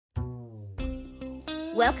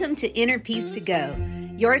Welcome to Inner Peace to Go,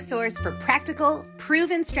 your source for practical,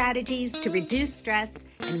 proven strategies to reduce stress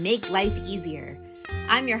and make life easier.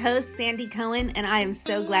 I'm your host, Sandy Cohen, and I am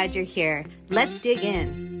so glad you're here. Let's dig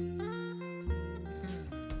in.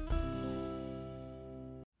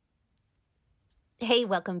 Hey,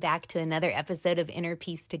 welcome back to another episode of Inner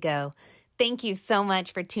Peace to Go. Thank you so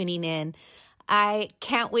much for tuning in. I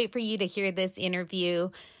can't wait for you to hear this interview.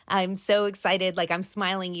 I'm so excited, I'm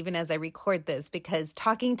smiling even as I record this because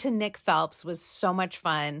talking to Nick Phelps was so much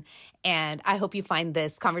fun, and I hope you find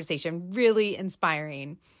this conversation really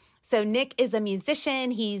inspiring. So Nick is a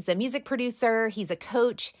musician, he's a music producer, he's a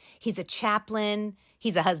coach, he's a chaplain,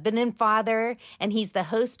 he's a husband and father, and he's the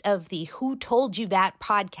host of the Who Told You That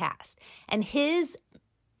podcast. And his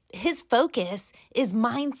focus is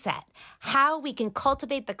mindset, how we can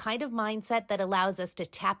cultivate the kind of mindset that allows us to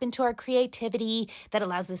tap into our creativity, that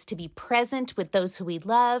allows us to be present with those who we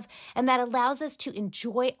love, and that allows us to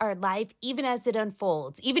enjoy our life even as it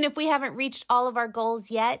unfolds. Even if we haven't reached all of our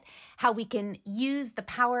goals yet, how we can use the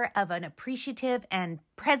power of an appreciative and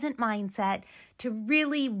present mindset to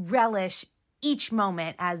really relish each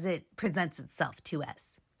moment as it presents itself to us.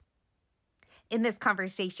 In this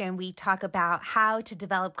conversation, we talk about how to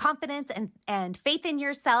develop confidence and faith in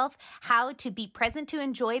yourself, how to be present to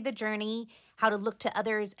enjoy the journey, how to look to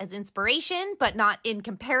others as inspiration, but not in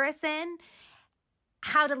comparison,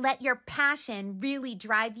 how to let your passion really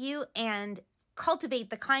drive you and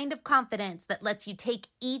cultivate the kind of confidence that lets you take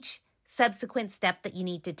each subsequent step that you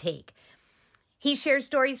need to take. He shares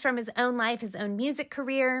stories from his own life, his own music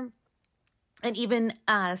career, and even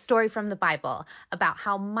a story from the Bible about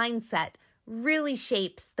how mindset really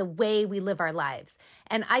shapes the way we live our lives.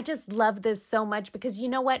 And I just love this so much because you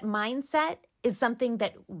know what? Mindset is something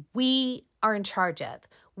that we are in charge of.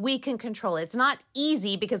 We can control it. It's not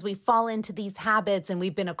easy because we fall into these habits and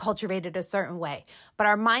we've been acculturated a certain way. But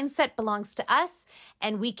our mindset belongs to us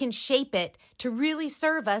and we can shape it to really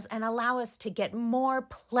serve us and allow us to get more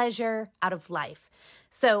pleasure out of life.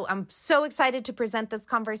 So I'm so excited to present this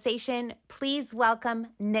conversation. Please welcome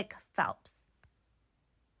Nick Phelps.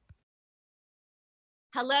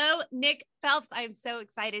 Hello, Nick Phelps. I'm so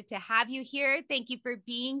excited to have you here. Thank you for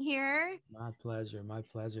being here. My pleasure. My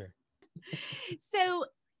pleasure. So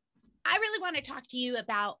I really want to talk to you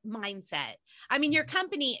about mindset. I mean, your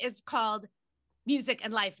company is called Music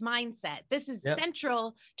and Life Mindset. This is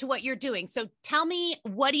central to what you're doing. So tell me,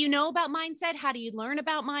 what do you know about mindset? How do you learn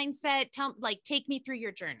about mindset? Take me through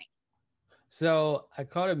your journey. So I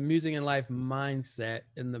call it Music and Life Mindset.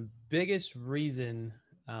 And the biggest reason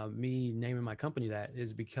me naming my company that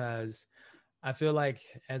is because I feel like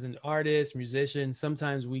as an artist, musician,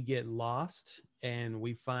 sometimes we get lost and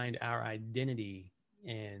we find our identity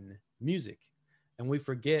in music. And we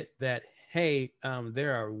forget that, hey,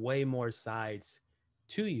 there are way more sides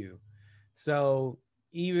to you. So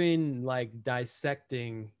even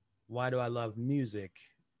dissecting, why do I love music?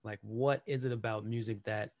 What is it about music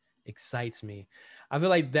that excites me? I feel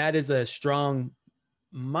like that is a strong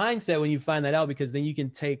mindset when you find that out, because then you can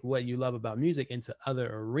take what you love about music into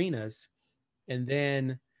other arenas. And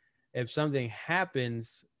then if something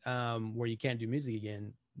happens where you can't do music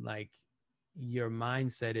again, your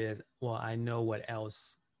mindset is, well, I know what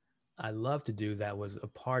else I love to do that was a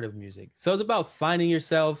part of music. So it's about finding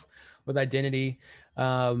yourself with identity,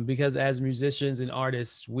 because as musicians and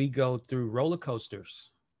artists, we go through roller coasters,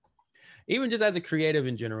 even just as a creative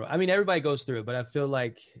in general. I mean, everybody goes through it, but I feel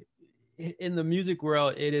like in the music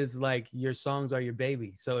world, it is like your songs are your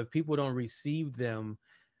baby. So if people don't receive them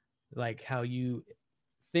like how you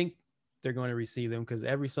think they're going to receive them, because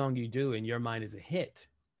every song you do in your mind is a hit,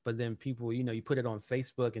 but then people, you put it on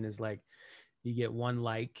Facebook and it's like you get one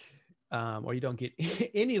like, or you don't get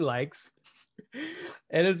any likes.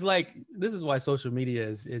 And it's like, this is why social media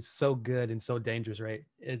is so good and so dangerous, right?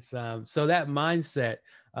 It's so that mindset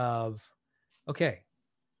of, okay,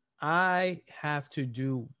 I have to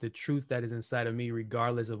do the truth that is inside of me,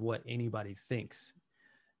 regardless of what anybody thinks.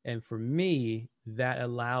 And for me, that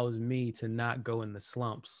allows me to not go in the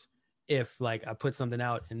slumps if I put something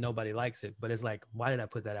out and nobody likes it. But it's like, why did I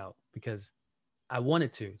put that out? Because I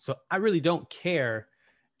wanted to. So I really don't care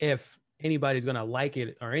if anybody's going to like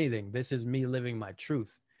it or anything. This is me living my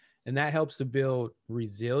truth. And that helps to build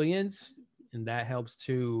resilience. And that helps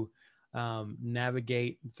to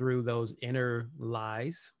navigate through those inner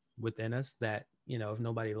lies within us that, if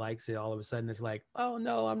nobody likes it, all of a sudden it's like, oh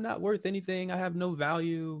no, I'm not worth anything. I have no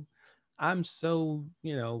value. I'm so,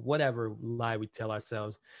 whatever lie we tell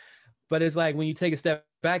ourselves. But it's like, when you take a step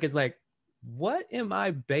back, it's like, what am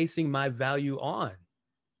I basing my value on?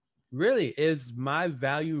 Really, is my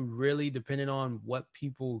value really dependent on what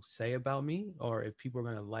people say about me, or if people are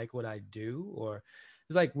going to like what I do? Or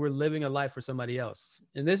it's like we're living a life for somebody else.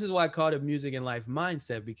 And this is why I called it music and life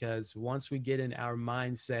mindset, because once we get in our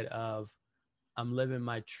mindset of I'm living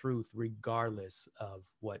my truth regardless of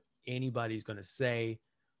what anybody's going to say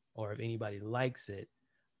or if anybody likes it,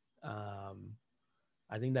 um,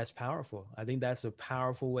 I think that's powerful. I think that's a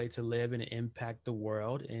powerful way to live and impact the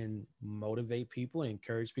world and motivate people and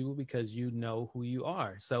encourage people because you know who you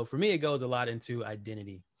are. So for me, it goes a lot into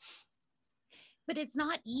identity. But it's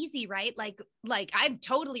not easy, right? Like I'm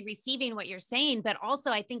totally receiving what you're saying, but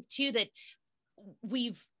also I think too that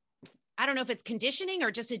we've, I don't know if it's conditioning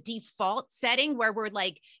or just a default setting where we're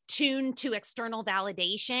like tuned to external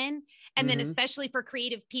validation. And then Mm-hmm. especially for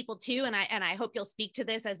creative people too, and I hope you'll speak to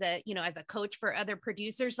this as a, as a coach for other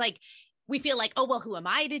producers, like we feel like, oh, well, who am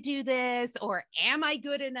I to do this? Or am I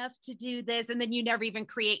good enough to do this? And then you never even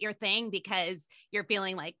create your thing because you're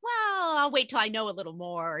feeling like, well, I'll wait till I know a little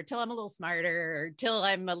more, or till I'm a little smarter, or till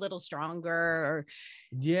I'm a little stronger. Or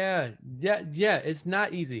Yeah. It's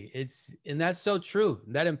not easy. And that's so true.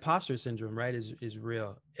 That imposter syndrome, right, is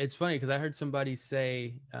real. It's funny because I heard somebody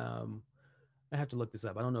say, I have to look this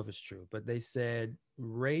up. I don't know if it's true, but they said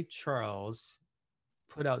Ray Charles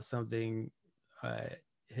put out something. Uh,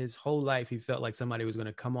 his whole life, he felt like somebody was going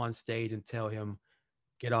to come on stage and tell him,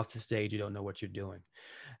 "Get off the stage. You don't know what you're doing."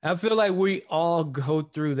 I feel like we all go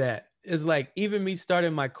through that. It's like even me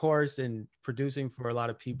starting my course and producing for a lot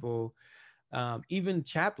of people, even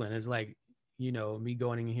Chaplin is like, me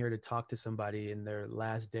going in here to talk to somebody in their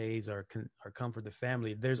last days or comfort the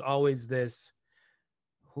family. There's always this,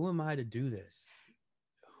 who am I to do this?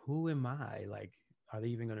 Who am I? Like, are they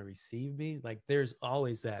even going to receive me? Like, there's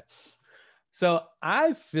always that. So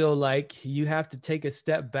I feel like you have to take a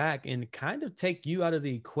step back and kind of take you out of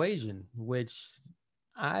the equation, which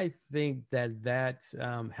I think that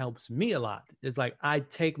helps me a lot. It's like I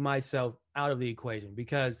take myself out of the equation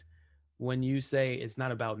because when you say it's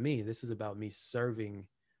not about me, this is about me serving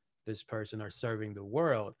this person or serving the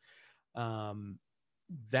world. Um,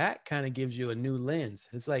 that kind of gives you a new lens.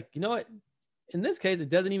 It's like, you know what? In this case, it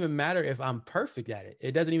doesn't even matter if I'm perfect at it.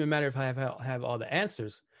 It doesn't even matter if I have all the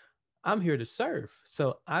answers. I'm here to serve.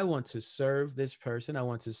 So I want to serve this person. I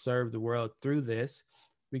want to serve the world through this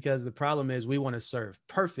because the problem is we want to serve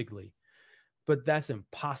perfectly, but that's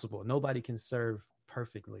impossible. Nobody can serve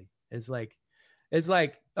perfectly. It's like,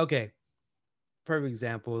 okay, perfect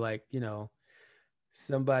example, like,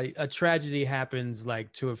 a tragedy happens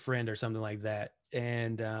like to a friend or something like that.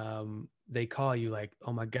 And they call you like,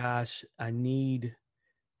 oh my gosh, I need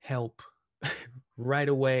help right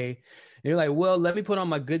away. And you're like, well, let me put on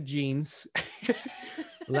my good jeans.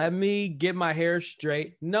 Let me get my hair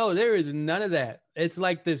straight. No, there is none of that. It's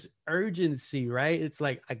like this urgency, right? It's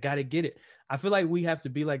like, I got to get it. I feel like we have to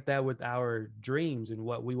be like that with our dreams and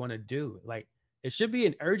what we want to do. Like, it should be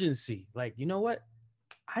an urgency. Like, you know what?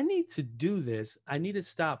 I need to do this. I need to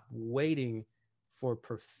stop waiting for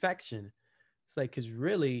perfection. It's like, because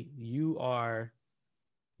really, you're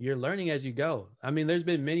learning as you go. I mean, there's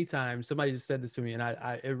been many times somebody just said this to me, and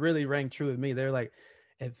I it really rang true with me. They're like,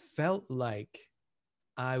 it felt like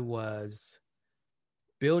I was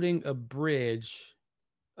building a bridge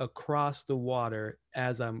across the water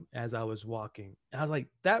as I was walking. And I was like,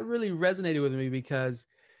 that really resonated with me because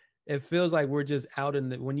it feels like we're just out in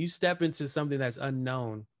the when you step into something that's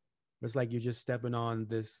unknown, it's like you're just stepping on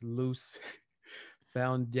this loose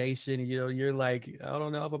foundation. You're like, I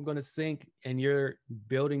don't know if I'm going to sink, and you're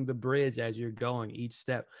building the bridge as you're going each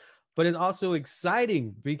step. But it's also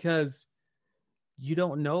exciting because you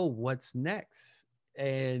don't know what's next,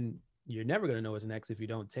 and you're never going to know what's next if you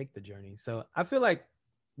don't take the journey. So I feel like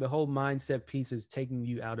the whole mindset piece is taking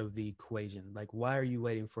you out of the equation. Like, why are you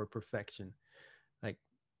waiting for perfection? Like,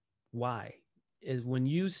 why? Is when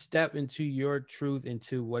you step into your truth,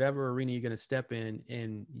 into whatever arena you're going to step in,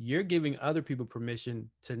 and you're giving other people permission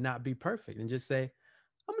to not be perfect and just say,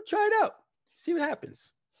 I'm going to try it out, see what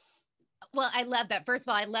happens. well, I love that. First of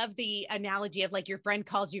all, I love the analogy of like your friend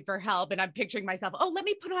calls you for help, and I'm picturing myself, oh, let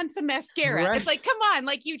me put on some mascara. It's Right. like, come on,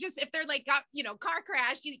 like you just, if they're like got, car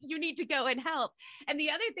crash, you need to go and help. And the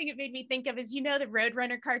other thing it made me think of is, the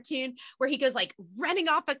Roadrunner cartoon where he goes like running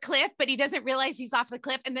off a cliff, but he doesn't realize he's off the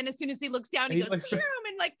cliff. And then as soon as he looks down, he He goes, looks, and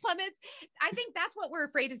like plummets. I think that's what we're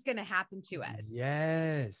afraid is going to happen to us.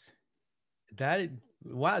 yes. That,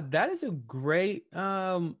 wow, that is a great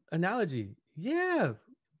analogy. Yeah.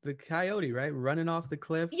 The coyote, right? Running off the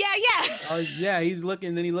cliff. Yeah, yeah. Oh, yeah. He's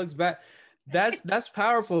looking, then he looks back. That's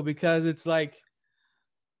powerful because it's like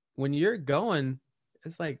when you're going,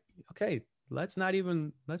 it's like, okay, let's not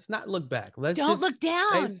look back. Let's Don't just look stay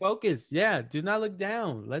down. focused. Yeah, do not look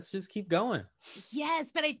down. Let's just keep going.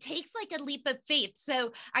 Yes, but it takes like a leap of faith.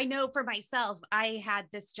 So I know for myself, I had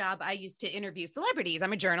this job. I used to interview celebrities.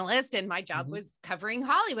 I'm a journalist, and my job Mm-hmm. was covering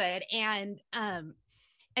Hollywood. And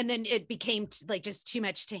then it became like just too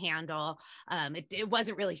much to handle. It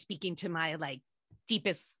wasn't really speaking to my like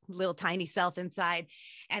deepest little tiny self inside.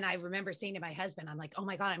 And I remember saying to my husband, I'm like, oh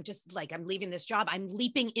my God, I'm just like, I'm leaving this job. I'm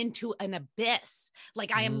leaping into an abyss.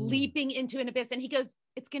 Like I am Mm. leaping into an abyss. And he goes,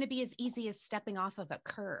 it's going to be as easy as stepping off of a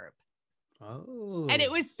curb. And it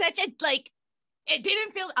Oh, was such a like, it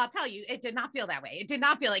didn't feel, I'll tell you, it did not feel that way. It did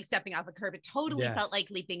not feel like stepping off a curb. It totally yeah, felt like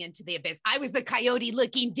leaping into the abyss. I was the coyote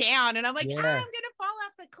looking down and I'm like, I'm yeah, going to fall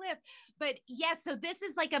off the cliff. But yes, so this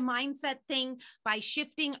is like a mindset thing by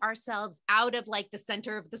shifting ourselves out of like the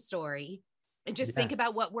center of the story and just yeah. think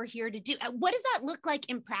about what we're here to do. What does that look like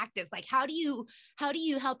in practice? Like, how do you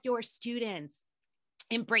help your students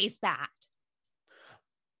embrace that?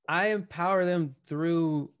 I empower them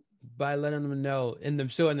through by letting them know in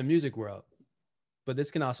the music world, but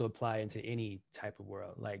this can also apply into any type of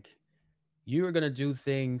world. Like you are gonna do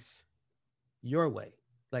things your way.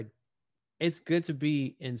 Like it's good to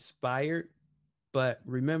be inspired, but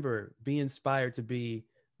remember, be inspired to be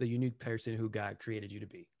the unique person who God created you to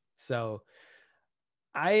be. So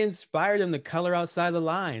I inspire them to color outside the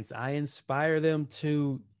lines. I inspire them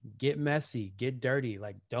to get messy, get dirty.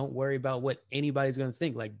 Like, don't worry about what anybody's going to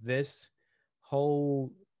think. Like, this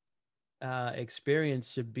whole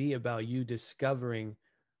experience should be about you discovering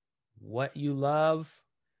what you love,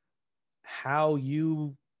 how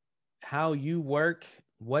you how you work,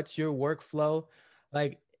 what's your workflow.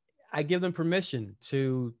 Like, I give them permission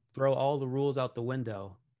to throw all the rules out the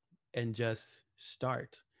window and just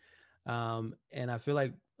start. And I feel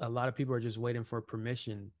like a lot of people are just waiting for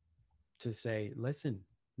permission to say, listen,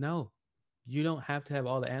 no, you don't have to have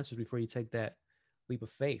all the answers before you take that leap of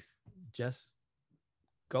faith. Just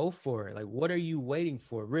go for it. Like, what are you waiting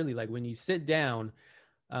for? Really, like when you sit down,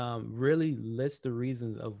 really list the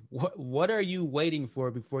reasons of what are you waiting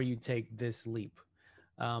for before you take this leap,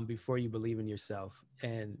 before you believe in yourself.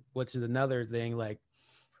 And which is another thing, like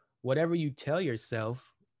whatever you tell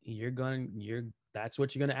yourself, you're that's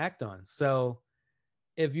what you're gonna act on. So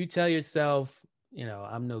if you tell yourself,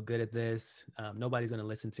 I'm no good at this, nobody's going to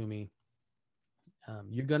listen to me,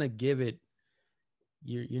 you're going to give it,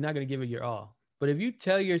 you're not going to give it your all. But if you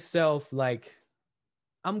tell yourself, like,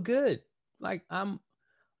 I'm good, like, I'm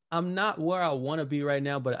not where I want to be right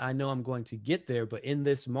now, but I know I'm going to get there. But in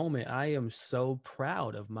this moment, I am so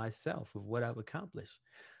proud of myself, of what I've accomplished.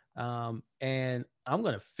 And I'm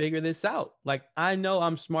going to figure this out. Like, I know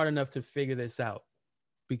I'm smart enough to figure this out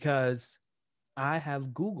because I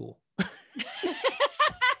have Google.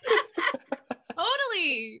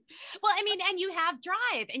 Totally. Well, I mean, and you have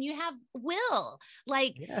drive and you have will.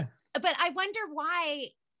 Like, Yeah. but I wonder why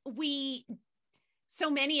we, so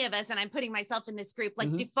many of us, and I'm putting myself in this group, like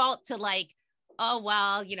Mm-hmm. default to like, oh,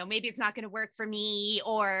 well, maybe it's not going to work for me,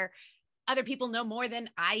 or other people know more than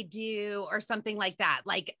I do, or something like that.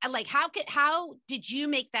 Like how did you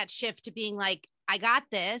make that shift to being like, I got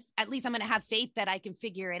this, at least I'm going to have faith that I can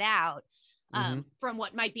figure it out, Mm-hmm. from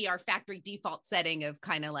what might be our factory default setting of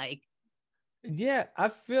kind of like, Yeah,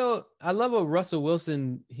 I love what Russell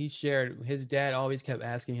Wilson he shared. His dad always kept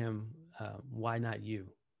asking him, "Why not you?"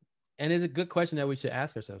 And it's a good question that we should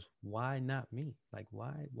ask ourselves: Why not me? Like,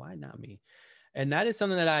 why not me? And that is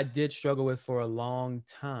something that I did struggle with for a long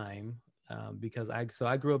time, because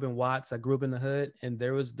I grew up in Watts, I grew up in the hood, and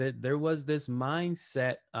there was this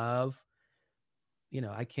mindset of,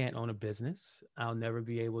 I can't own a business. I'll never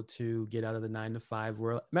be able to get out of the 9 to 5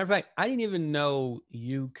 world. Matter of fact, I didn't even know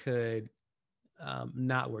you could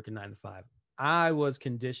not working 9 to 5. I was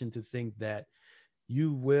conditioned to think that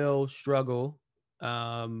you will struggle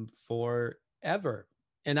forever.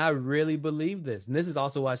 And I really believe this. And this is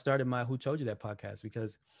also why I started my Who Told You That podcast,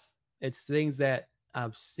 because it's things that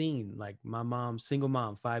I've seen. Like my mom, single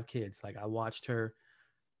mom, 5 kids. Like I watched her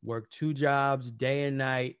work 2 jobs day and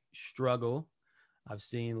night, struggle. I've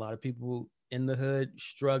seen a lot of people in the hood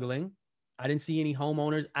struggling. I didn't see any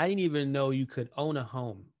homeowners. I didn't even know you could own a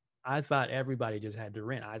home. I thought everybody just had to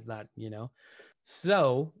rent. I thought.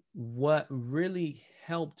 So, what really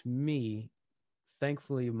helped me,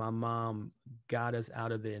 thankfully, my mom got us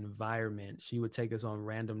out of the environment. She would take us on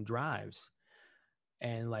random drives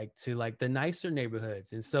and like to like the nicer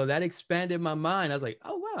neighborhoods. And so that expanded my mind. I was like,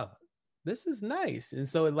 oh, wow, this is nice. And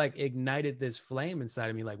so it like ignited this flame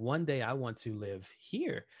inside of me. Like one day I want to live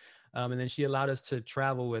here. And then she allowed us to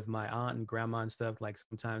travel with my aunt and grandma and stuff, like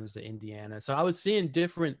sometimes to Indiana. So I was seeing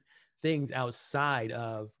different things outside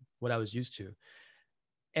of what I was used to.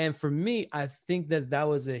 And for me, I think that that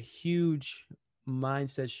was a huge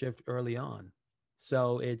mindset shift early on.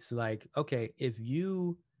 So it's like, okay, if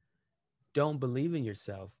you don't believe in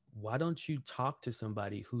yourself, why don't you talk to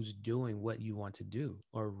somebody who's doing what you want to do,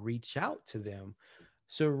 or reach out to them?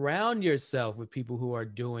 Surround yourself with people who are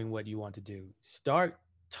doing what you want to do. Start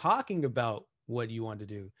talking about what you want to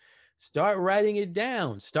do. Start writing it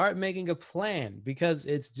down. Start making a plan, because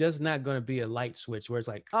it's just not going to be a light switch where it's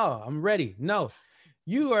like, oh, I'm ready. No,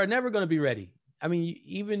 you are never going to be ready. I mean,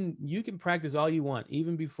 even you can practice all you want.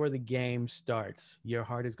 Even before the game starts, your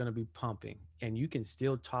heart is going to be pumping and you can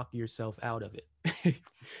still talk yourself out of it.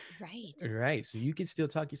 Right. Right. So you can still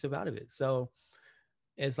talk yourself out of it. So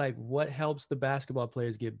it's like, what helps the basketball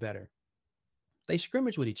players get better? They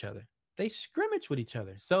scrimmage with each other. They scrimmage with each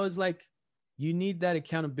other. So it's like, you need that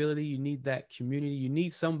accountability. You need that community. You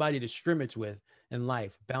need somebody to scrimmage with in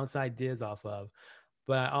life, bounce ideas off of.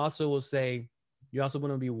 But I also will say, you also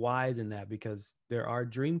want to be wise in that, because there are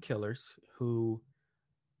dream killers who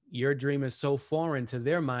your dream is so foreign to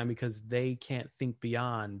their mind because they can't think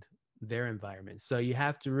beyond their environment. So you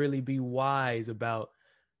have to really be wise about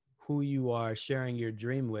who you are sharing your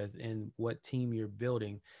dream with and what team you're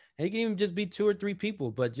building. And it can even just be 2 or 3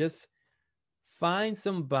 people, but just find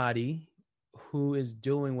somebody who is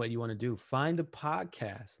doing what you want to do. Find a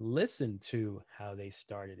podcast, listen to how they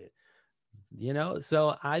started it.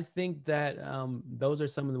 So I think that those are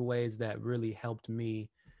some of the ways that really helped me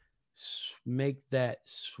make that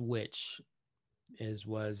switch.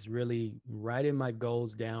 Was really writing my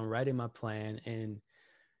goals down, writing my plan, and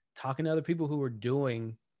talking to other people who were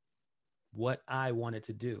doing what I wanted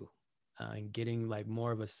to do, and getting like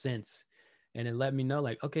more of a sense. And it let me know,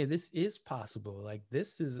 like, okay, this is possible. Like,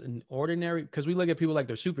 this is an ordinary, because we look at people like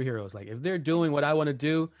they're superheroes. Like, if they're doing what I want to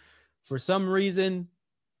do, for some reason,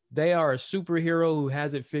 they are a superhero who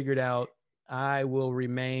has it figured out. I will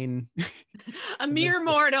remain a mere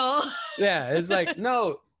mortal. Yeah, it's like,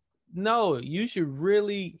 no, you should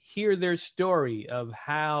really hear their story of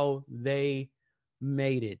how they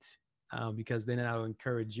made it, because then that'll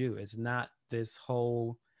encourage you. It's not this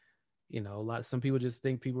whole, some people just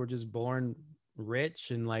think people are just born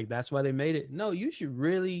rich and like that's why they made it. No, you should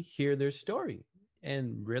really hear their story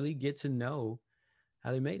and really get to know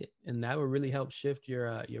how they made it, and that will really help shift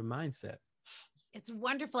your mindset. It's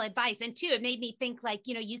wonderful advice. And too, it made me think like,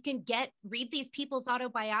 you can read these people's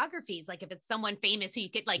autobiographies. Like if it's someone famous who you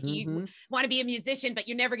could like, you want to be a musician, but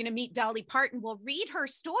you're never going to meet Dolly Parton. Well, read her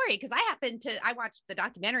story. Cause I watched the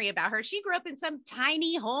documentary about her. She grew up in some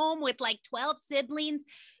tiny home with like 12 siblings.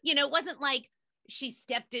 It wasn't like she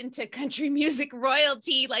stepped into country music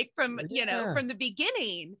royalty, like from the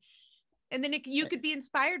beginning. And then you could be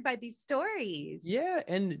inspired by these stories. Yeah.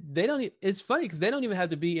 And it's funny because they don't even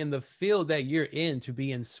have to be in the field that you're in to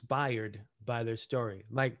be inspired by their story.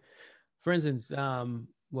 Like, for instance,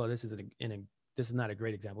 this is not a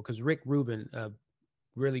great example because Rick Rubin, a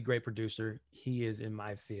really great producer, he is in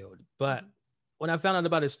my field. But when I found out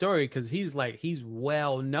about his story, because he's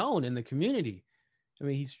well known in the community. I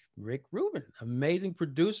mean, he's Rick Rubin, amazing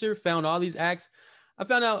producer, found all these acts. I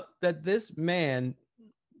found out that this man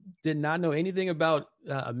did not know anything about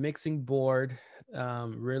a mixing board,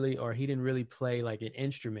 really, or he didn't really play like an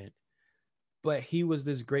instrument, but he was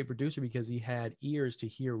this great producer because he had ears to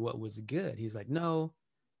hear what was good. He's like, no,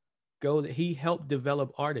 he helped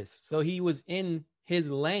develop artists. So he was in his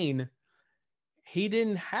lane. He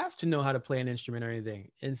didn't have to know how to play an instrument or anything.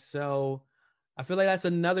 And so I feel like that's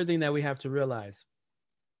another thing that we have to realize.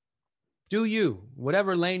 Do you,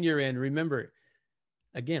 whatever lane you're in, remember,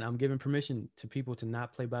 again, I'm giving permission to people to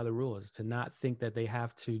not play by the rules, to not think that they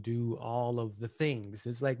have to do all of the things.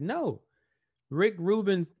 It's like, no. Rick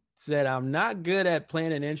Rubin said, I'm not good at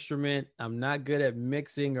playing an instrument. I'm not good at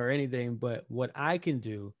mixing or anything, but what I can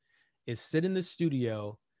do is sit in the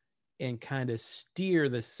studio and kind of steer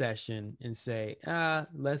the session and say,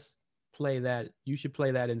 let's play that. You should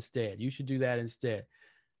play that instead. You should do that instead.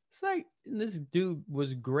 It's like, this dude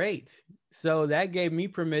was great. So that gave me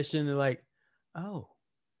permission to like, oh,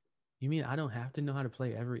 you mean I don't have to know how to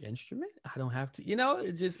play every instrument? I don't have to,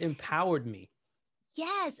 it just empowered me.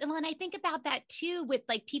 Yes. And when I think about that too, with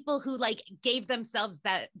like people who like gave themselves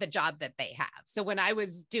the job that they have. So when I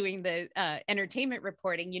was doing the entertainment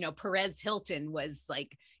reporting, Perez Hilton was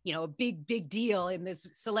like, a big deal in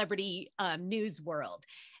this celebrity news world.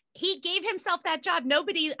 He gave himself that job.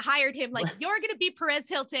 Nobody hired him. Like, you're going to be Perez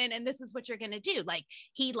Hilton and this is what you're going to do. Like,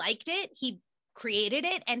 he liked it. He created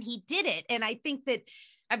it and he did it. And I think that,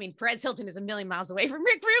 Perez Hilton is a million miles away from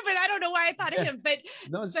Rick Rubin. I don't know why I thought of him, but,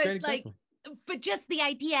 no, it's but like, but just the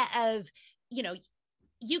idea of,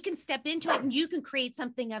 you can step into it and you can create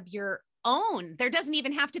something of your own. There doesn't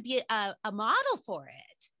even have to be a model for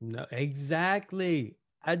it. No, exactly.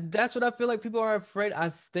 That's what I feel like people are afraid.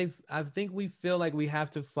 I think we feel like we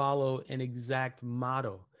have to follow an exact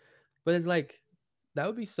model, but it's like that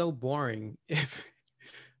would be so boring if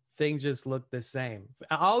things just look the same.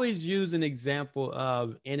 I always use an example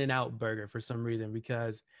of In-N-Out Burger for some reason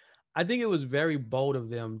because I think it was very bold of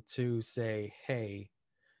them to say, "Hey,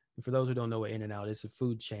 for those who don't know what In-N-Out is, a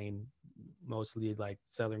food chain, mostly like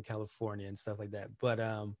Southern California and stuff like that." But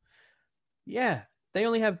yeah, they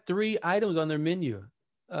only have 3 items on their menu: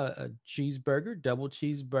 a cheeseburger, double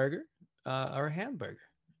cheeseburger, or a hamburger.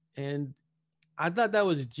 And I thought that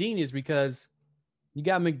was genius because you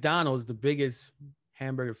got McDonald's, the biggest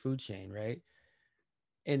hamburger food chain, right?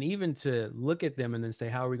 And even to look at them and then say,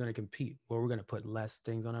 how are we going to compete? Well, we're going to put less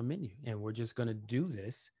things on our menu and we're just going to do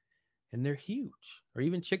this. And they're huge. Or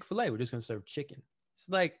even Chick-fil-A, we're just going to serve chicken. It's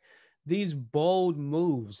like these bold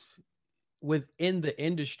moves within the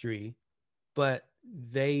industry, but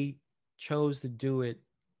they chose to do it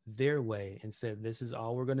their way and said, this is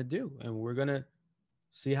all we're going to do. And we're going to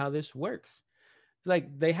see how this works. It's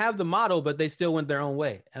like they have the model, but they still went their own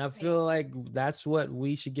way. And I feel like that's what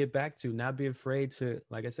we should get back to. Not be afraid to,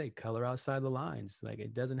 like I say, color outside the lines. Like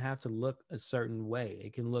it doesn't have to look a certain way.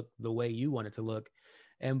 It can look the way you want it to look,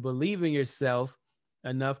 and believe in yourself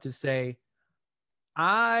enough to say,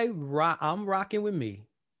 I'm rocking with me,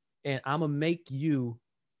 and I'm gonna make you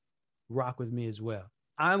rock with me as well.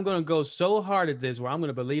 I'm gonna go so hard at this where I'm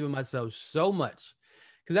gonna believe in myself so much,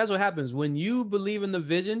 because that's what happens when you believe in the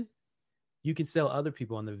vision. You can sell other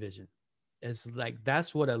people on the vision. It's like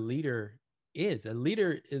that's what a leader is. A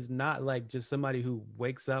leader is not like just somebody who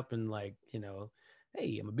wakes up and like,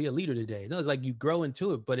 hey, I'm gonna be a leader today. No, it's like you grow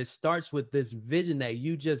into it, but it starts with this vision that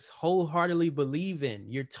you just wholeheartedly believe in.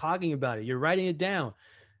 You're talking about it, you're writing it down.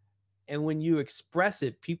 And when you express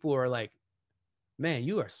it, people are like, man,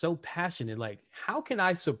 you are so passionate. Like, how can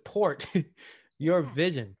I support your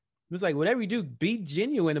vision? It's like, whatever you do, be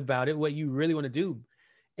genuine about it, what you really want to do.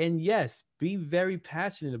 And yes, be very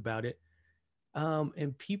passionate about it.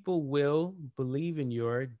 And people will believe in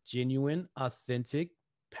your genuine, authentic,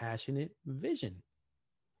 passionate vision.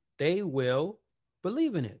 They will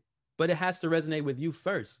believe in it, but it has to resonate with you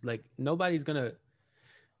first. Like nobody's gonna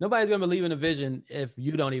believe in a vision if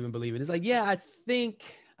you don't even believe it. It's like, yeah, I think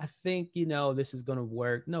this is gonna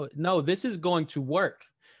work. No, this is going to work.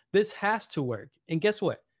 This has to work. And guess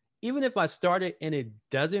what? Even if I start it and it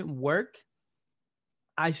doesn't work,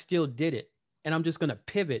 I still did it. And I'm just gonna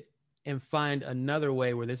pivot and find another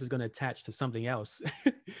way where this is gonna attach to something else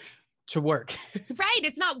to work. Right.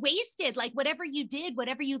 It's not wasted. Like whatever you did,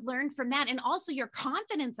 whatever you learned from that. And also your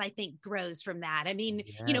confidence, I think, grows from that. I mean,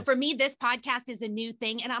 for me, this podcast is a new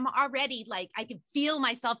thing and I'm already like, I can feel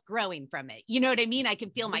myself growing from it. You know what I mean? I can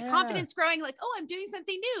feel my confidence growing, like, oh, I'm doing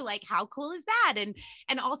something new. Like, how cool is that?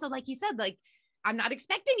 And also, like you said, like, I'm not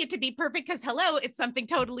expecting it to be perfect because hello, it's something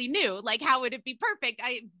totally new. Like, how would it be perfect?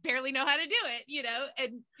 I barely know how to do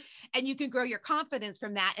it, and you can grow your confidence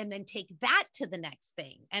from that and then take that to the next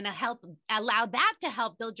thing and allow that to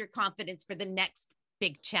help build your confidence for the next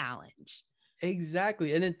big challenge.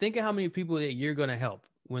 Exactly. And then think of how many people that you're going to help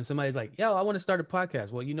when somebody's like, yo, I want to start a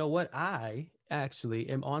podcast. Well, you know what? I actually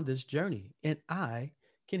am on this journey and I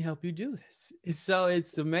can help you do this. So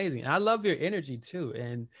it's amazing. I love your energy too.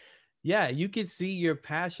 And yeah, you can see your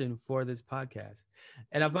passion for this podcast.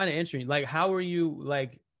 And I find it interesting. Like, how were you,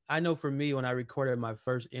 like, I know for me, when I recorded my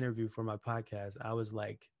first interview for my podcast, I was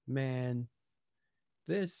like, man,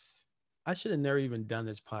 I should have never even done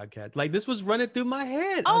this podcast. Like, this was running through my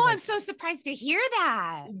head. Oh, I'm so surprised to hear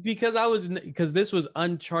that. Because this was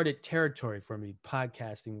uncharted territory for me,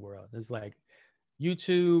 podcasting world. It's like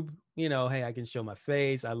YouTube, hey, I can show my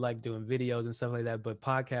face. I like doing videos and stuff like that. But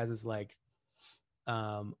podcast is like,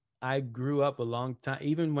 I grew up a long time.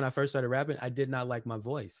 Even when I first started rapping, I did not like my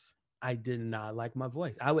voice. I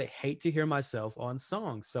would hate to hear myself on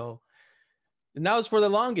songs. And that was for the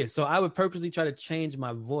longest. So I would purposely try to change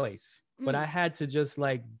my voice, but I had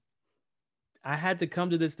to I had to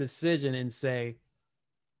come to this decision and say,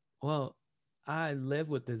 well, I live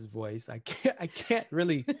with this voice. I can't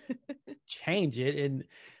really change it. And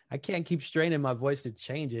I can't keep straining my voice to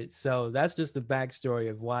change it. So that's just the backstory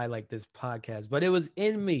of why I like this podcast. But it was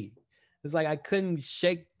in me. It's like I couldn't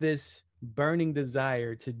shake this burning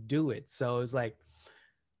desire to do it. So it's like,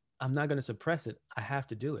 I'm not going to suppress it. I have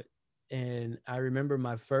to do it. And I remember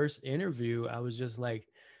my first interview, I was just like,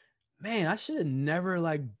 man, I should have never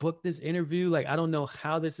like booked this interview. Like, I don't know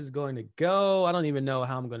how this is going to go. I don't even know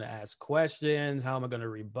how I'm going to ask questions. How am I going to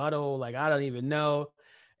rebuttal? Like, I don't even know.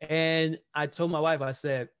 And I told my wife, I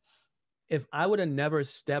said, if I would have never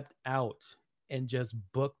stepped out and just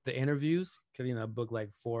booked the interviews, because, I booked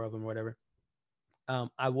like 4 of them or whatever,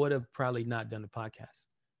 I would have probably not done the podcast.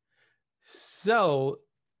 So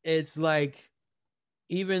it's like,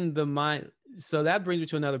 even the mind. So that brings me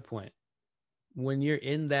to another point. When you're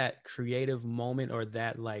in that creative moment, or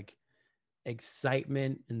that like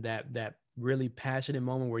excitement, and that really passionate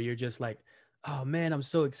moment where you're just like, oh man, I'm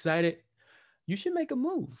so excited, you should make a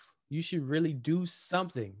move. You should really do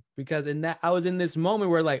something, because in that, I was in this moment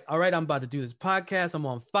where like, all right, I'm about to do this podcast. I'm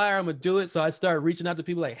on fire. I'm gonna do it. So I started reaching out to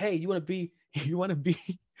people like, hey, you want to be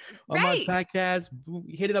on my Right. podcast,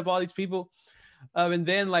 hitting up all these people. And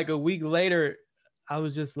then like a week later, I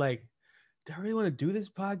was just like, do I really want to do this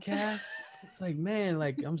podcast? It's like, man,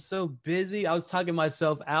 like I'm so busy. I was talking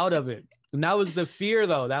myself out of it. And that was the fear,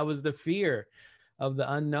 though. That was the fear of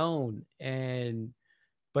the unknown.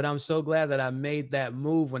 But I'm so glad that I made that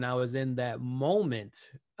move when I was in that moment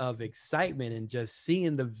of excitement and just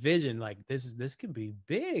seeing the vision. Like this could be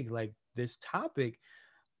big, like this topic.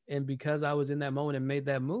 And because I was in that moment and made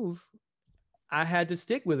that move, I had to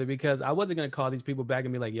stick with it, because I wasn't gonna call these people back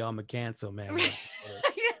and be like, "Yo, I'm a cancel, man." Like,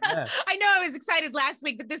 yeah. I know I was excited last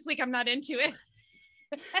week, but this week I'm not into it.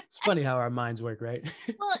 It's funny how our minds work, right?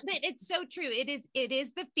 Well, but it's so true. It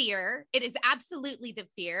is the fear. It is absolutely the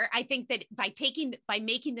fear. I think that by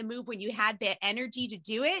making the move when you had the energy to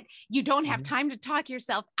do it, you don't have time to talk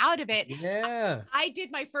yourself out of it. Yeah. I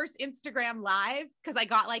did my first Instagram live because I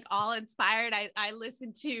got like all inspired. I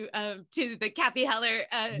listened to the Kathy Heller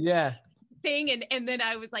thing, and then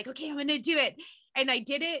I was like, okay, I'm gonna do it. And I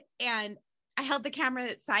did it, and I held the camera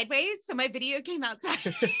sideways, so my video came out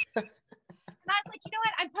sideways. And I was like, you know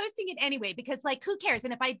what? I'm posting it anyway, because like, who cares?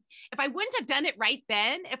 And if I wouldn't have done it right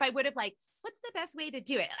then, if I would have like, what's the best way to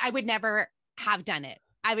do it? I would never have done it.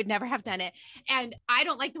 I would never have done it. And I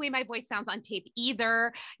don't like the way my voice sounds on tape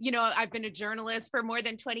either. I've been a journalist for more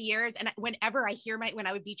than 20 years. And whenever I hear when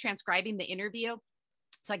I would be transcribing the interview,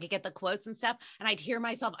 so I could get the quotes and stuff, and I'd hear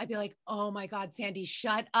myself, I'd be like, oh my God, Sandy,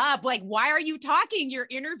 shut up. Like, why are you talking? You're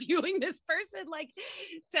interviewing this person. Like,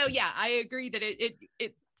 so yeah, I agree that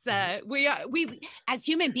we as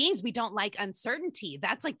human beings, we don't like uncertainty.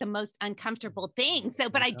 That's like the most uncomfortable thing. So,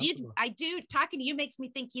 but I do talking to you makes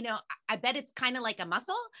me think, I bet it's kind of like a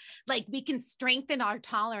muscle, like we can strengthen our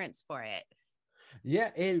tolerance for it.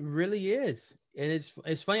 Yeah, it really is. And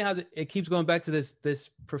it's funny how it keeps going back to this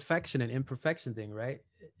perfection and imperfection thing, right?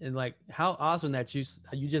 And like how awesome that you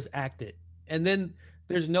just acted, and then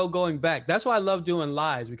there's no going back. That's why I love doing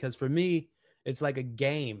lives, because for me, it's like a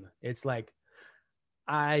game. It's like,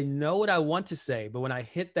 I know what I want to say, but when I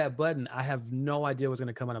hit that button, I have no idea what's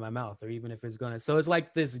going to come out of my mouth, or even if it's going to. So it's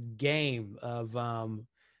like this game of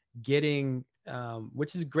getting,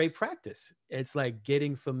 which is great practice. It's like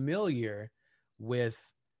getting familiar with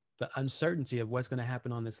the uncertainty of what's going to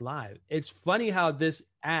happen on this live. It's funny how this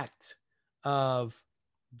act of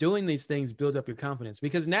doing these things builds up your confidence,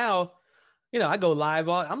 because now, I go live.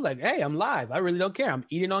 I'm like, hey, I'm live. I really don't care. I'm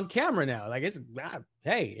eating on camera now. Like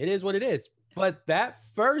hey, it is what it is. But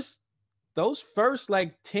those first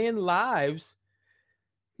like 10 lives,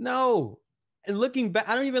 no. And looking back,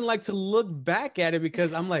 I don't even like to look back at it,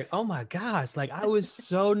 because I'm like, oh my gosh, like I was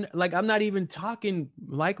so like, I'm not even talking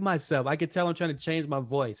like myself. I could tell I'm trying to change my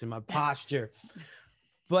voice and my posture.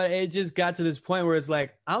 But it just got to this point where it's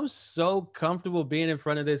like, I'm so comfortable being in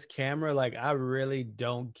front of this camera. Like, I really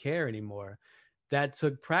don't care anymore. That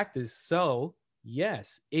took practice. So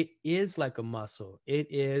yes, it is like a muscle. It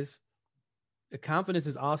is. The confidence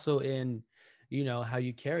is also in, how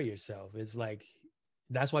you carry yourself. It's like,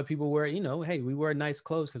 that's why people wear, hey, we wear nice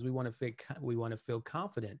clothes because we want to feel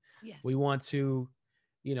confident. Yes. We want to,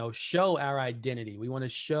 show our identity. We want to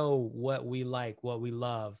show what we like, what we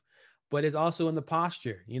love. But it's also in the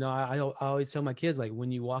posture. I always tell my kids, like,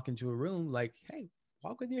 when you walk into a room, like, hey,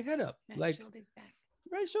 walk with your head up, like shoulders back.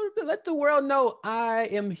 Right shoulder back. Let the world know I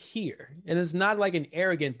am here. And it's not like an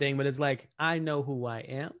arrogant thing, but it's like, I know who I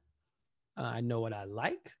am. I know what I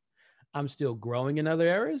like. I'm still growing in other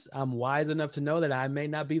areas. I'm wise enough to know that I may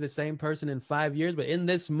not be the same person in 5 years, but in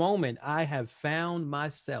this moment, I have found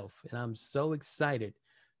myself, and I'm so excited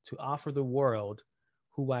to offer the world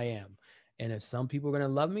who I am. And if some people are going to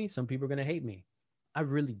love me, some people are going to hate me. I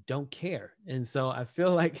really don't care. And so I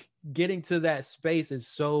feel like getting to that space is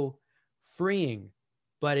so freeing,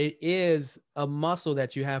 but it is a muscle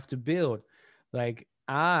that you have to build. Like,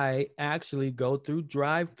 I actually go through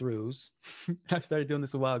drive-throughs. I started doing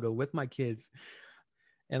this a while ago with my kids.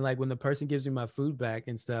 And like when the person gives me my food back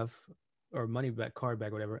and stuff, or money back, card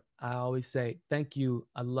back, whatever, I always say, thank you.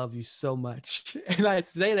 I love you so much. And I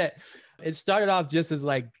say that it started off just as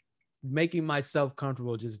like making myself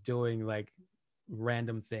comfortable, just doing like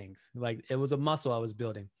random things. Like it was a muscle I was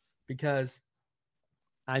building because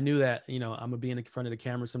I knew that, I'm gonna be in the front of the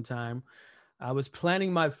camera sometime. I was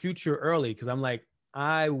planning my future early because I'm like,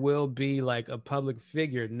 I will be like a public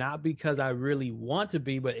figure, not because I really want to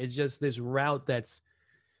be, but it's just this route that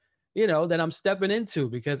I'm stepping into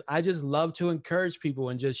because I just love to encourage people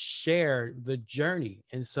and just share the journey.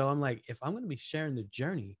 And so I'm like, if I'm going to be sharing the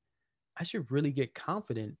journey, I should really get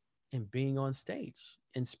confident in being on stage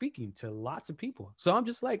and speaking to lots of people. So I'm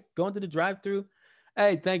just like going to the drive-through.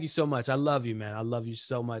 Hey, thank you so much. I love you, man. I love you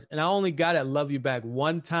so much. And I only got to love you back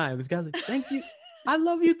one time. This guy's like, thank you. I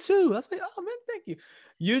love you too. I was like, oh man, thank you.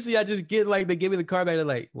 Usually I just get like, they give me the car back. They're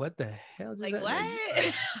like, what the hell? Like, that? what?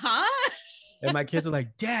 Like, huh? and my kids are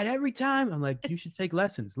like, Dad, every time. I'm like, you should take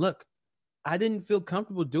lessons. Look, I didn't feel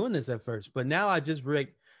comfortable doing this at first, but now I just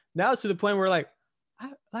now it's to the point where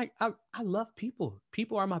I love people.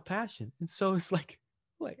 People are my passion. And so it's like,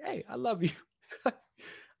 hey, I love you.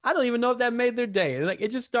 I don't even know if that made their day. Like it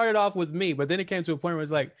just started off with me, but then it came to a point where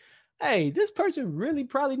it's like, hey, this person really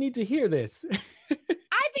probably need to hear this.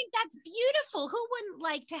 I think that's beautiful. Who wouldn't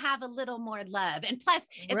like to have a little more love? And plus,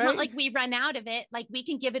 it's Right? not like we run out of it. Like we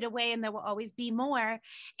can give it away and there will always be more.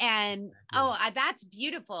 And that's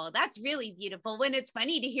beautiful. That's really beautiful. When it's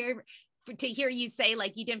funny to hear you say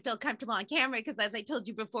like you didn't feel comfortable on camera, because as I told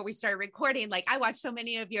you before we started recording, like I watched so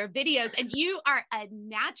many of your videos and you are a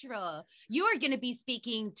natural. You are going to be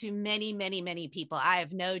speaking to many, many, many people. I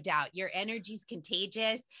have no doubt. Your energy is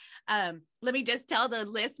contagious. Let me just tell the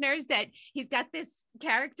listeners that he's got this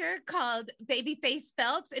character called Babyface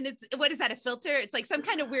Phelps, and what is that, a filter? It's like some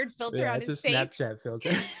kind of weird filter on his face. It's a Snapchat filter.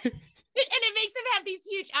 And it makes him have these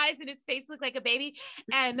huge eyes and his face look like a baby.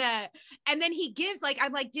 And then he gives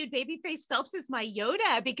I'm like, dude, Babyface Phelps is my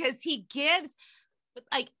Yoda, because he gives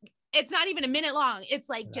like, it's not even a minute long. It's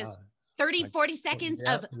like just 30, 40 seconds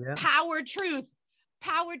of power truth.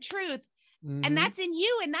 Mm-hmm. And that's in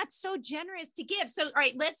you. And that's so generous to give. So, all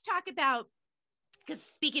right, let's talk about, because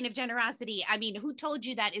speaking of generosity, I mean, who told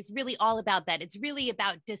you that is really all about that? It's really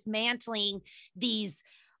about dismantling these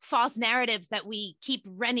false narratives that we keep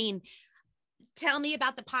running. Tell me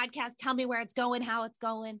about the podcast. Tell me where it's going, how it's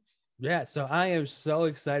going. Yeah. So I am so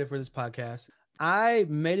excited for this podcast. I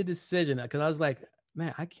made a decision because I was like,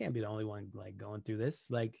 man, I can't be the only one like going through this.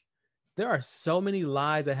 Like there are so many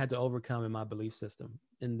lies I had to overcome in my belief system.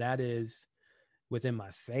 And that is within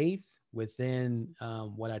my faith, within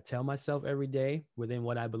what I tell myself every day, within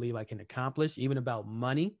what I believe I can accomplish, even about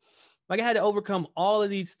money. Like I had to overcome all of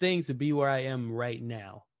these things to be where I am right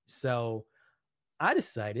now. So I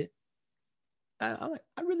decided I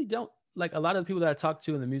really don't like a lot of the people that I talk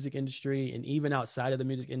to in the music industry and even outside of the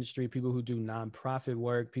music industry, people who do nonprofit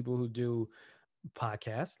work, people who do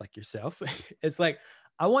podcasts like yourself. It's like,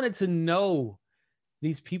 I wanted to know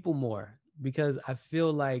these people more because I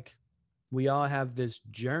feel like we all have this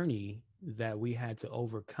journey that we had to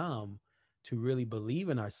overcome to really believe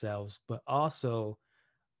in ourselves, but also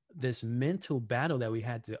this mental battle that we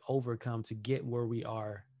had to overcome to get where we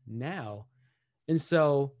are now. And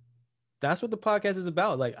so that's what the podcast is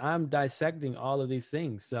about. Like I'm dissecting all of these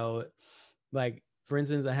things. So like, for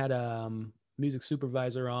instance, I had a music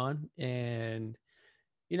supervisor on and,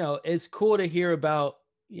 it's cool to hear about,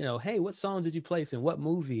 hey, what songs did you place in what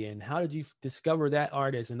movie and how did you discover that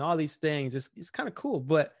artist and all these things. It's kind of cool,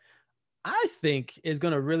 but I think is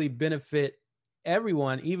going to really benefit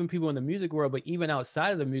everyone, even people in the music world, but even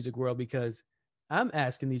outside of the music world, because I'm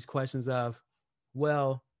asking these questions of,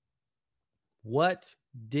 well, what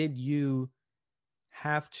did you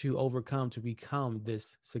have to overcome to become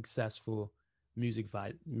this successful music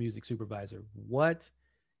supervisor? What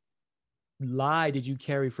lie did you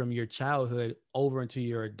carry from your childhood over into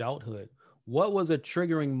your adulthood? What was a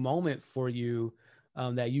triggering moment for you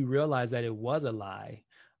that you realized that it was a lie?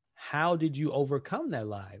 How did you overcome that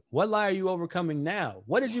lie? What lie are you overcoming now?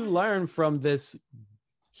 What did you learn from this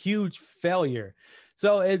huge failure?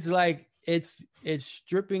 So it's like, it's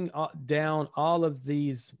stripping down all of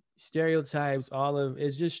these stereotypes,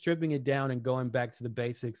 it's just stripping it down and going back to the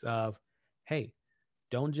basics of, hey,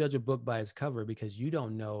 don't judge a book by its cover, because you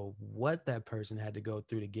don't know what that person had to go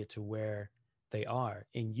through to get to where they are.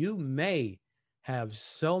 And you may have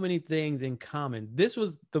so many things in common. This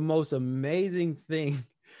was the most amazing thing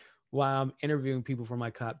while I'm interviewing people for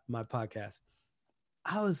my podcast.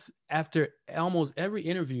 I was, after almost every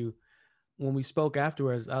interview, when we spoke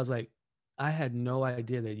afterwards, I was like, I had no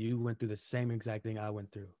idea that you went through the same exact thing I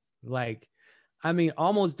went through. Like, I mean,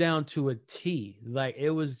 almost down to a T. Like, it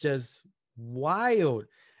was just wild.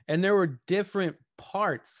 And there were different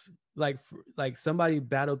parts. Like somebody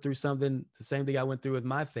battled through something, the same thing I went through with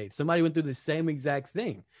my faith. Somebody went through the same exact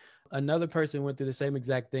thing. Another person went through the same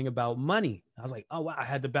exact thing about money. I was like, oh wow, I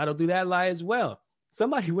had to battle through that lie as well.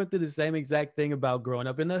 Somebody went through the same exact thing about growing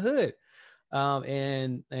up in the hood.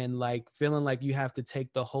 And like feeling like you have to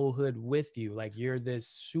take the whole hood with you, like you're this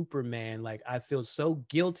Superman. Like I feel so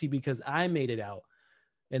guilty because I made it out,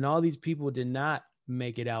 and all these people did not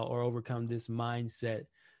make it out or overcome this mindset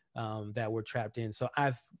that we're trapped in. So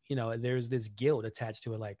there's this guilt attached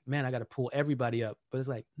to it. Like, man, I got to pull everybody up, but it's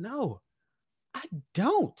like, no, I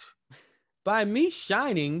don't. By me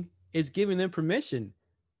shining is giving them permission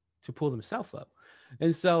to pull themselves up,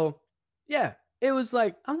 and so yeah, it was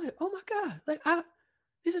like, I'm like, oh my God, like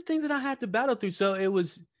these are things that I had to battle through. So it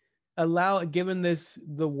was giving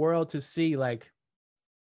the world to see, like,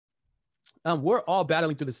 we're all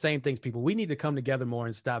battling through the same things, people. We need to come together more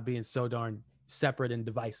and stop being so darn separate and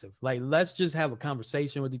divisive. Like, let's just have a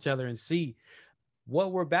conversation with each other and see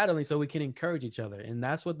what we're battling so we can encourage each other. And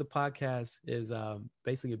that's what the podcast is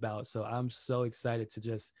basically about. So I'm so excited to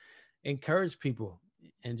just encourage people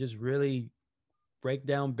and just really break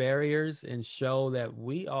down barriers and show that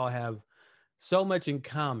we all have so much in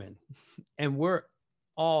common, and we're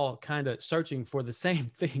all kind of searching for the same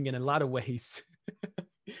thing in a lot of ways.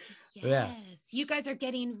 Yes, Yeah. you guys are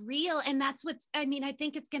getting real. And that's I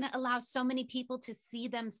think it's going to allow so many people to see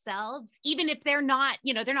themselves, even if they're not,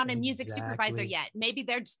 they're not a music supervisor yet. Maybe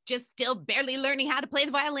they're just still barely learning how to play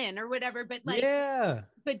the violin or whatever, but like, yeah,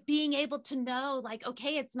 but being able to know, like,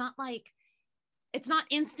 okay, it's not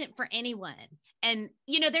instant for anyone. And,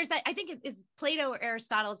 there's that, I think it is Plato or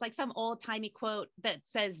Aristotle. It's like some old timey quote that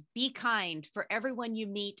says, be kind, for everyone you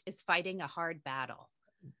meet is fighting a hard battle.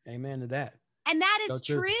 Amen to that. And that is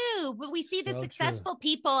so true. But we see the successful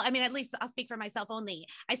people. I mean, at least I'll speak for myself only.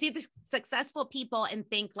 I see the successful people and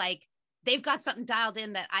think like they've got something dialed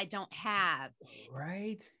in that I don't have.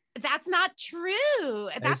 Right. That's not true.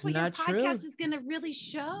 That's what your podcast is going to really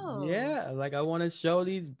show. Yeah. Like I want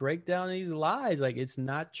to break down these lies. Like it's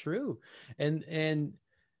not true. And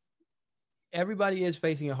everybody is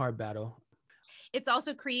facing a hard battle. It's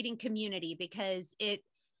also creating community because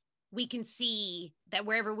we can see that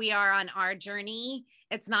wherever we are on our journey,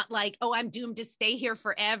 it's not like, oh, I'm doomed to stay here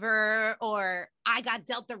forever, or I got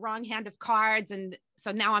dealt the wrong hand of cards and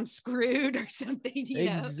so now I'm screwed or something.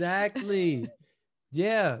 Exactly.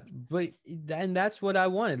 Yeah. And that's what I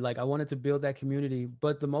wanted. Like I wanted to build that community.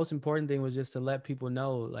 But the most important thing was just to let people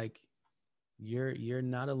know, like, you're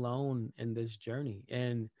not alone in this journey.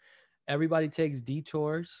 And everybody takes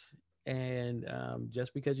detours. And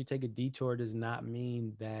just because you take a detour does not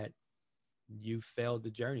mean that you failed the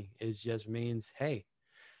journey. It just means, hey,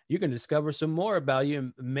 you can discover some more about you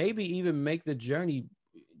and maybe even make the journey,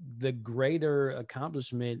 the greater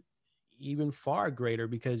accomplishment, even far greater,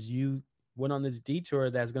 because you went on this detour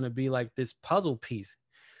that's going to be like this puzzle piece.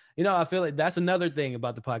 I feel like that's another thing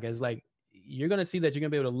about the podcast. Like you're going to see that you're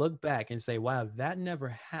going to be able to look back and say, wow, if that never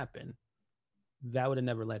happened, that would have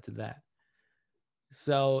never led to that.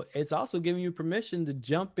 So it's also giving you permission to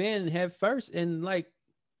jump in head first and like,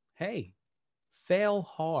 hey, fail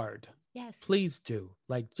hard. Yes. Please do.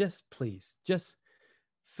 Like, please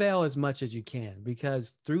fail as much as you can,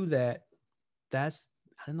 because through that, that's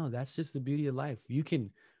just the beauty of life. You can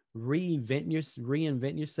reinvent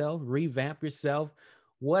yourself, revamp yourself,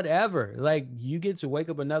 whatever. Like you get to wake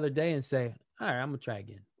up another day and say, all right, I'm going to try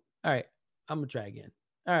again. All right, I'm going to try again.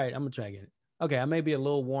 All right, I'm going to try again. Okay, I may be a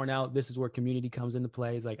little worn out. This is where community comes into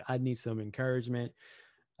play. It's like, I need some encouragement.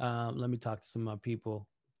 Let me talk to some of my people.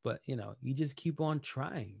 But, you just keep on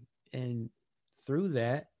trying. And through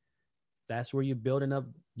that, that's where you're building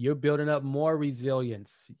up more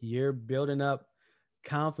resilience. You're building up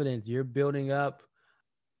confidence. You're building up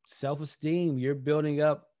self-esteem. You're building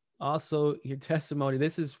up also your testimony.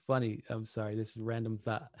 This is funny. I'm sorry. This is random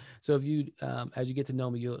thought. So if you, as you get to know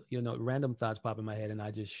me, you'll know random thoughts pop in my head and I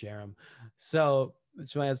just share them. So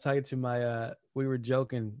I was talking to we were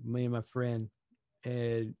joking, me and my friend,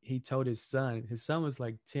 and he told his son was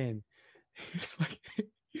like 10. It's like,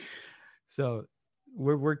 so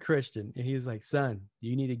we're Christian. And he's like, son,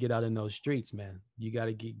 you need to get out in those streets, man. You got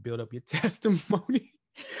to build up your testimony.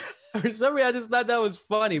 For some reason, I just thought that was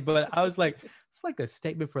funny, but I was like, it's like a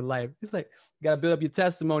statement for life. It's like, you got to build up your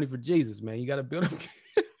testimony for Jesus, man. You got to build up.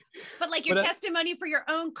 But like your testimony for your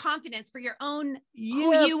own confidence, for your own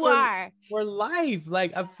who you are. For life.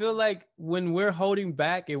 Like, I feel like when we're holding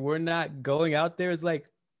back and we're not going out there, it's like,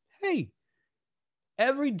 hey,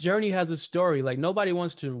 every journey has a story. Like nobody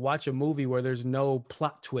wants to watch a movie where there's no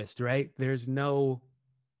plot twist, right? There's no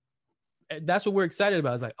that's what we're excited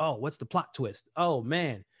about. It's like, oh, what's the plot twist? Oh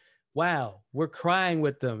man, wow, we're crying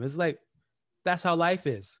with them. It's like, that's how life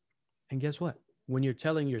is. And guess what? When you're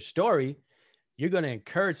telling your story, you're going to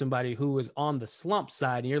encourage somebody who is on the slump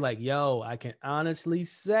side. And you're like, yo, I can honestly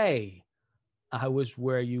say I was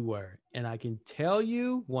where you were. And I can tell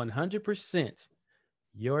you 100%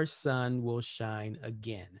 your sun will shine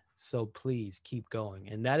again. So please keep going.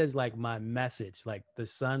 And that is like my message. Like, the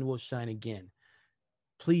sun will shine again.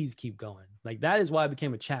 Please keep going. Like, that is why I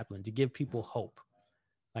became a chaplain, to give people hope.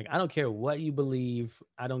 Like, I don't care what you believe.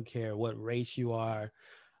 I don't care what race you are.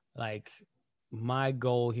 Like, my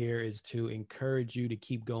goal here is to encourage you to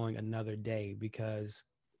keep going another day, because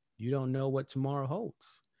you don't know what tomorrow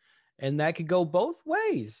holds. And that could go both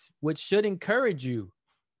ways, which should encourage you.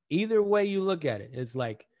 Either way you look at it, it's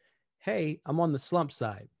like, hey, I'm on the slump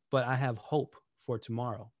side, but I have hope for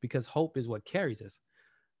tomorrow, because hope is what carries us.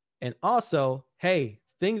 And also, hey,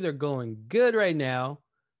 things are going good right now.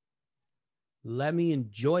 Let me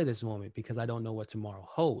enjoy this moment, because I don't know what tomorrow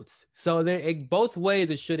holds. So both ways,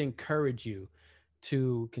 it should encourage you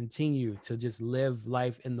to continue to just live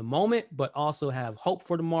life in the moment, but also have hope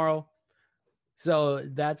for tomorrow. So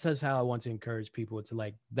that's just how I want to encourage people to,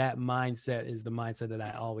 like, that mindset is the mindset that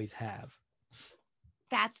I always have.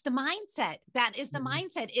 That's the mindset. That is the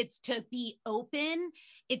mindset. It's to be open.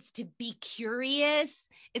 It's to be curious.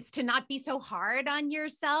 It's to not be so hard on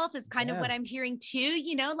yourself, is kind of what I'm hearing too.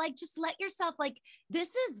 You know, like, just let yourself, like, this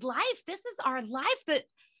is life. This is our life. That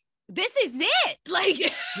this is it.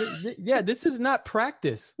 Like, yeah, this is not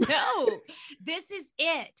practice. No, this is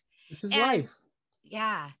it. This is life.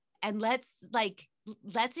 Yeah. And let's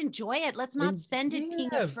enjoy it. Let's not spend it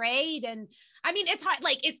being afraid. And I mean, it's hard.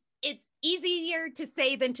 Like, it's easier to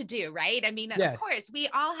say than to do, right? I mean, of course, we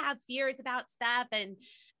all have fears about stuff,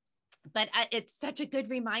 but it's such a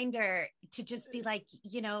good reminder to just be like,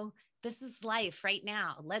 you know, this is life right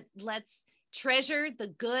now. Let's treasure the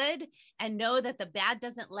good and know that the bad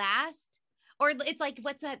doesn't last. Or it's like,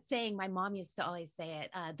 what's that saying? My mom used to always say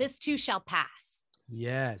it. This too shall pass.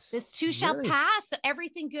 Yes. This too shall pass. So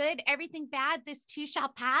everything good, everything bad, this too shall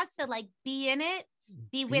pass. So, like, be in it,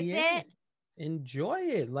 be with it. Enjoy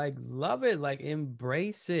it, like, love it, like,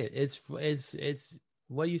 embrace it. It's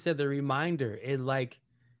what you said, the reminder. It, like,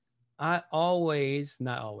 I always,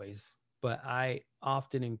 not always, but I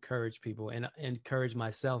often encourage people and encourage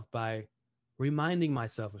myself by reminding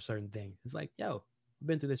myself of certain things. It's like, yo, I've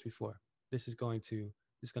been through this before. This is going to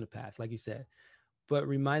pass, like you said. But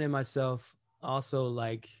reminding myself also,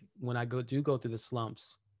 like, when I go through the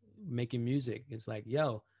slumps making music, it's like,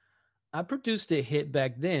 yo, I produced a hit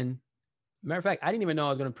back then. Matter of fact, I didn't even know I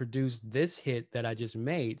was going to produce this hit that I just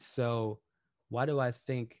made. So why do I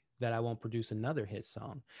think that I won't produce another hit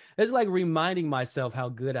song? It's like reminding myself how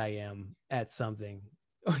good I am at something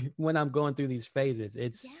when I'm going through these phases.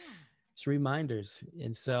 It's reminders.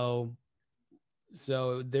 And so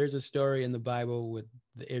there's a story in the Bible with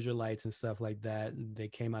the Israelites and stuff like that. They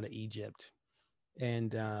came out of Egypt,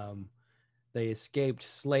 and they escaped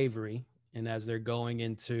slavery. And as they're going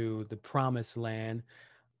into the promised land,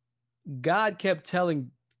 God kept telling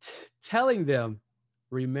them,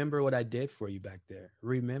 remember what I did for you back there.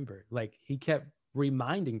 Remember. Like, he kept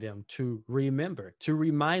reminding them to remember, to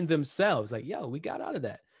remind themselves, like, yo, we got out of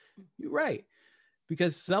that. You're right.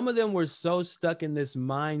 Because some of them were so stuck in this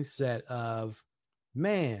mindset of,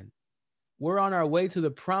 man, we're on our way to the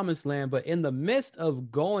promised land, but in the midst of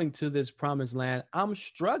going to this promised land, I'm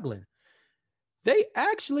struggling. They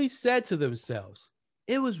actually said to themselves,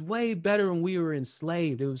 it was way better when we were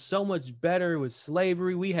enslaved. It was so much better with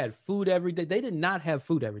slavery. We had food every day. They did not have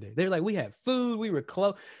food every day. They're like, we had food, we were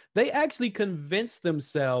close. They actually convinced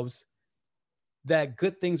themselves that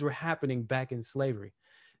good things were happening back in slavery.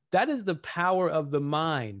 That is the power of the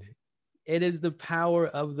mind. It is the power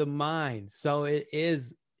of the mind. So it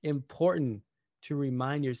is important to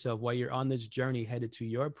remind yourself while you're on this journey headed to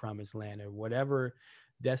your promised land or whatever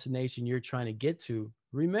destination you're trying to get to.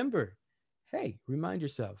 Remember, hey, remind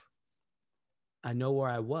yourself, I know where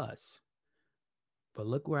I was, but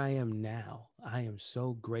look where I am now. I am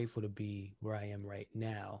so grateful to be where I am right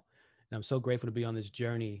now. And I'm so grateful to be on this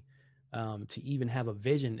journey, to even have a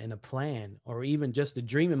vision and a plan, or even just a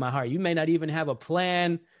dream in my heart. You may not even have a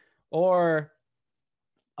plan or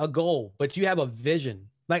a goal, but you have a vision.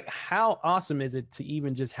 Like, how awesome is it to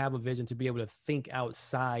even just have a vision, to be able to think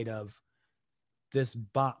outside of this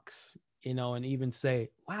box, you know, and even say,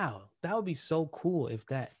 wow, that would be so cool if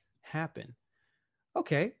that happened.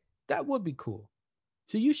 Okay, that would be cool.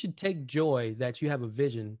 So you should take joy that you have a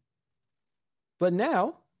vision. But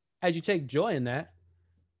now, as you take joy in that,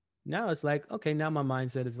 now it's like, okay, now my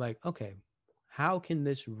mindset is like, okay, how can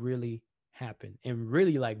this really happen, and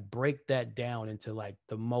really like break that down into like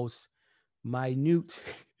the most minute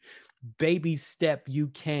baby step you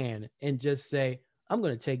can, and just say, I'm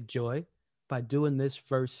going to take joy by doing this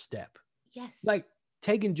first step. Yes. Like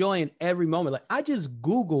taking joy in every moment. Like I just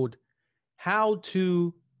Googled how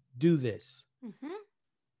to do this. Mm-hmm.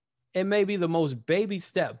 It may be the most baby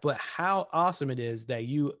step, but how awesome it is that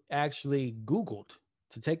you actually Googled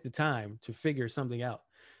to take the time to figure something out.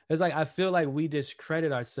 It's like I feel like we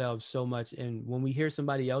discredit ourselves so much. And when we hear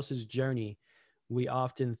somebody else's journey, we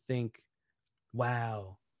often think,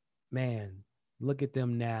 wow, man, look at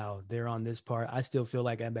them now. They're on this part. I still feel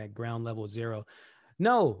like I'm at ground level zero.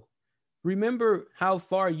 No, remember how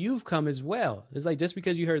far you've come as well. It's like just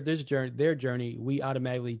because you heard this journey, their journey, we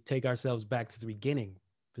automatically take ourselves back to the beginning.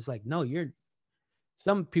 It's like, no, you're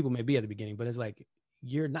some people may be at the beginning, but it's like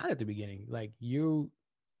you're not at the beginning. Like you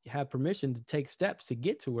have permission to take steps to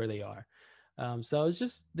get to where they are. So it's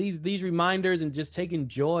just these reminders and just taking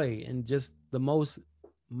joy in just the most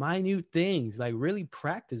minute things. Like really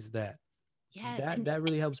practice that. Yes. That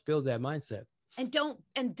really helps build that mindset. And don't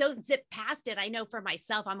zip past it. I know for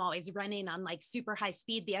myself, I'm always running on like super high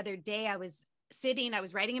speed. The other day I was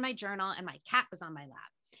writing in my journal, and my cat was on my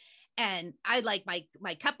lap. And I like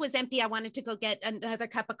my cup was empty. I wanted to go get another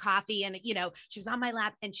cup of coffee. And, she was on my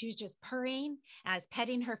lap and she was just purring. And I was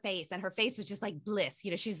petting her face, and her face was just like bliss.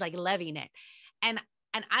 She's like loving it. And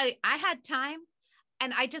I had time,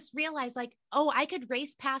 and I just realized like, oh, I could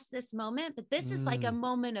race past this moment, but this is like a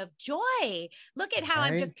moment of joy. Look at how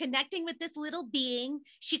I'm just connecting with this little being.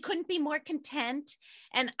 She couldn't be more content.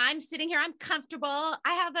 And I'm sitting here, I'm comfortable.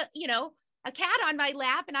 I have a cat on my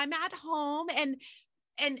lap, and I'm at home.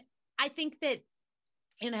 And I think that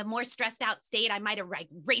in a more stressed out state, I might have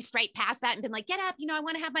raced right past that and been like, get up, I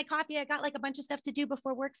want to have my coffee. I got like a bunch of stuff to do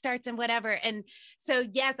before work starts and whatever. And so,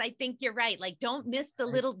 yes, I think you're right. Like, don't miss the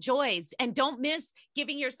little joys, and don't miss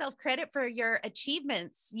giving yourself credit for your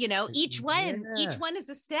achievements. Each one is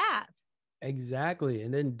a step. Exactly.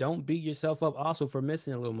 And then don't beat yourself up also for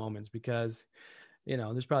missing the little moments, because,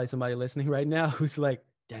 there's probably somebody listening right now who's like,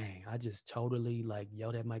 dang, I just totally like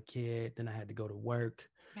yelled at my kid. Then I had to go to work.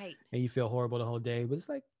 Right. And you feel horrible the whole day. But it's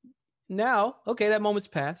like, now, okay, that moment's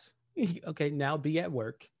passed. Okay, now be at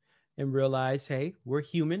work and realize, hey, we're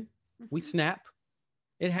human. We snap.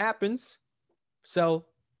 It happens. So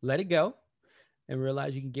let it go and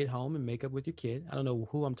realize you can get home and make up with your kid. I don't know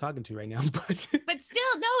who I'm talking to right now, but still,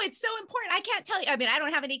 no, it's so important. I can't tell you. I mean, I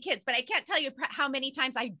don't have any kids, but I can't tell you how many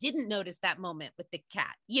times I didn't notice that moment with the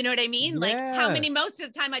cat. You know what I mean? Yeah. Like how many, most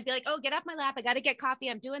of the time I'd be like, oh, get off my lap. I got to get coffee.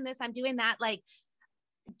 I'm doing this. I'm doing that. Like,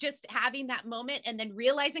 just having that moment and then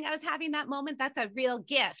realizing I was having that moment, that's a real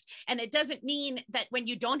gift. And it doesn't mean that when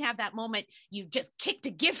you don't have that moment, you just kicked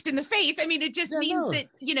a gift in the face. I mean, it just means that,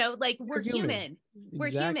 like we're human. We're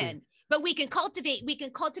human, but we can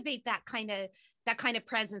cultivate that kind of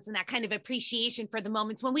presence and that kind of appreciation for the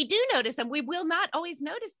moments when we do notice them. We will not always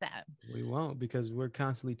notice them. We won't, because we're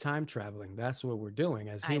constantly time traveling. That's what we're doing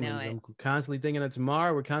as humans. I'm constantly thinking of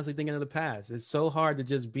tomorrow. We're constantly thinking of the past. It's so hard to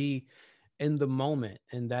just be in the moment.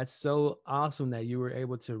 And that's so awesome that you were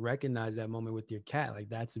able to recognize that moment with your cat. Like,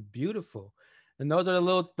 that's beautiful. And those are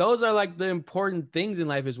like the important things in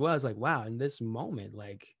life as well. It's like, wow, in this moment,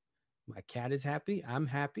 like my cat is happy. I'm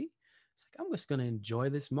happy. It's like, I'm just going to enjoy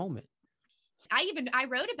this moment. I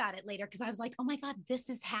wrote about it later because I was like, oh my God, this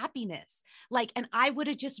is happiness. Like, and I would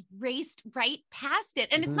have just raced right past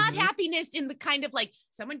it. And it's not happiness in the kind of like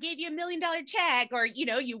someone gave you $1 million check or,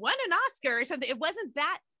 you won an Oscar or something. It wasn't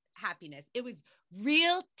that happiness. It was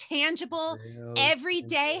real, tangible,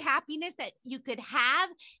 everyday happiness that you could have,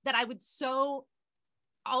 that I would so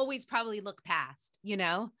always probably look past,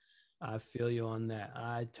 I feel you on that.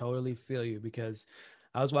 I totally feel you, because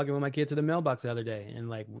I was walking with my kid to the mailbox the other day, and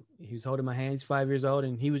like he was holding my hand. He's 5 years old,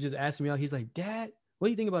 and he was just asking me out. He's like, Dad, what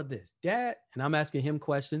do you think about this, Dad? And I'm asking him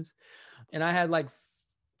questions. And I had like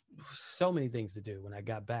so many things to do when I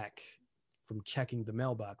got back from checking the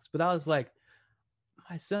mailbox. But I was like,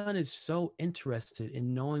 my son is so interested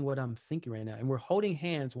in knowing what I'm thinking right now. And we're holding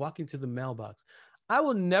hands, walking to the mailbox. I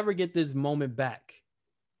will never get this moment back.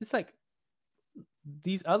 It's like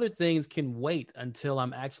these other things can wait until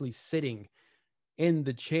I'm actually sitting in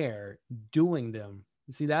the chair doing them.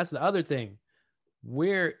 See, that's the other thing.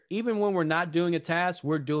 Even when we're not doing a task,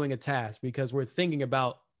 we're doing a task because we're thinking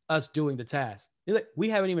about us doing the task. Like, we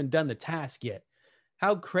haven't even done the task yet.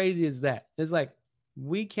 How crazy is that? It's like,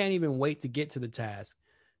 we can't even wait to get to the task.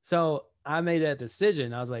 So I made that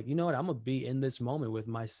decision. I was like, you know what? I'm going to be in this moment with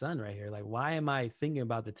my son right here. Like, why am I thinking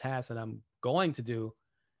about the task that I'm going to do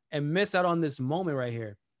and miss out on this moment right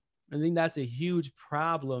here? I think that's a huge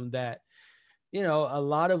problem that a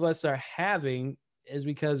lot of us are having is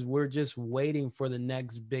because we're just waiting for the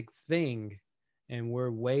next big thing, and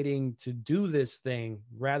we're waiting to do this thing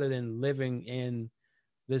rather than living in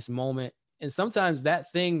this moment. And sometimes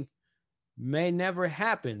that thing may never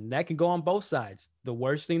happen. That can go on both sides. The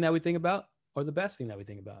worst thing that we think about or the best thing that we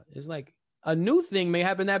think about. It's like a new thing may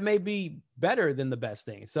happen that may be better than the best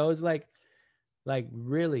thing. So it's like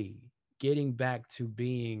really getting back to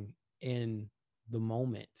being in the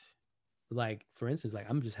moment. Like, for instance, like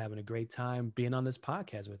I'm just having a great time being on this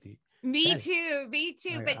podcast with you. Me too. Me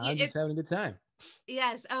too. Like, But I'm just having a good time.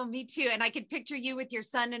 yes. Oh, me too. And I could picture you with your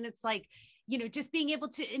son, and it's like, just being able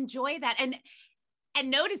to enjoy that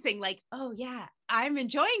and noticing like, oh yeah, I'm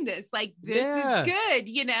enjoying this. Like, this is good.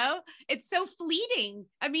 It's so fleeting.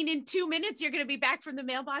 I mean, in 2 minutes, you're going to be back from the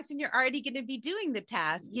mailbox and you're already going to be doing the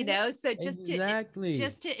task, so just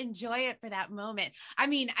to enjoy it for that moment. I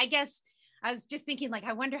mean, I guess I was just thinking like,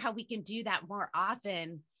 I wonder how we can do that more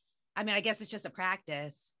often. I mean, I guess it's just a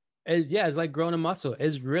practice. It's like growing a muscle.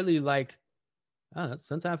 It's really like, I don't know,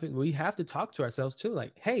 sometimes we have to talk to ourselves too.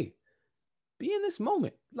 Like, hey, be in this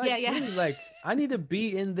moment. Like, really, like I need to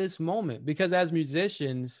be in this moment, because as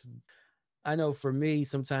musicians, I know for me,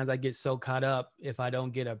 sometimes I get so caught up if I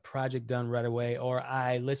don't get a project done right away, or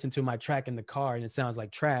I listen to my track in the car and it sounds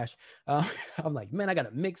like trash. I'm like, man, I got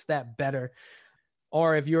to mix that better.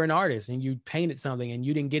 Or if you're an artist and you painted something and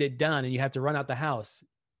you didn't get it done and you have to run out the house,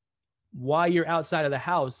 while you're outside of the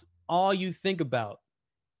house, all you think about,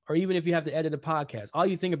 or even if you have to edit a podcast, all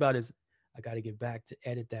you think about is, I got to get back to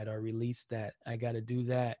edit that or release that. I got to do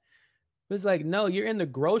that. It's like, no, you're in the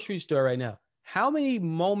grocery store right now. How many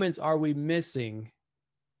moments are we missing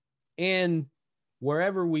in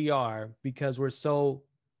wherever we are because we're so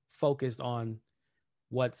focused on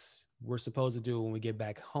what's we're supposed to do when we get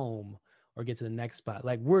back home or get to the next spot?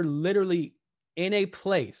 Like, we're literally in a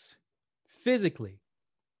place physically,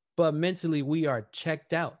 but mentally we are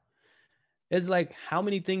checked out. It's like, how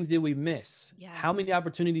many things did we miss? Yeah. How many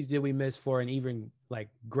opportunities did we miss for an even like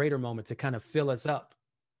greater moment to kind of fill us up?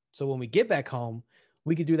 So when we get back home,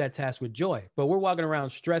 we could do that task with joy. But we're walking around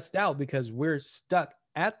stressed out because we're stuck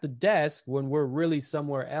at the desk when we're really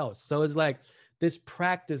somewhere else. So it's like this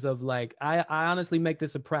practice of like, I honestly make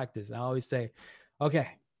this a practice. I always say, okay,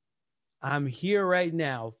 I'm here right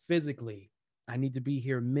now physically. I need to be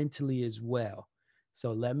here mentally as well.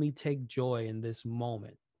 So let me take joy in this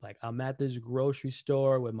moment. Like, I'm at this grocery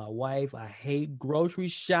store with my wife. I hate grocery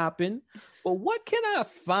shopping, but what can I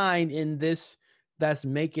find in this that's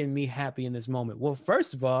making me happy in this moment? Well,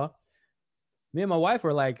 first of all, me and my wife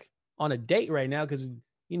are like on a date right now because,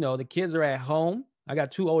 the kids are at home. I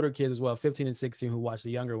got 2 older kids as well, 15 and 16, who watch the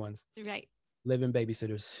younger ones. Right. Live-in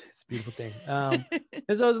babysitters. It's a beautiful thing.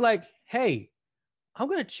 And so it's like, hey, I'm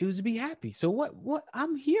going to choose to be happy. So what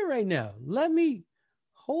I'm here right now. Let me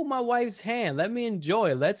hold my wife's hand. Let me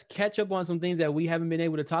enjoy. Let's catch up on some things that we haven't been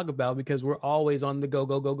able to talk about because we're always on the go,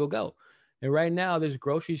 go, go, go, go. And right now, this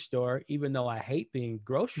grocery store, even though I hate being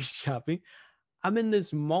grocery shopping, I'm in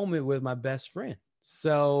this moment with my best friend.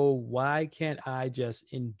 So why can't I just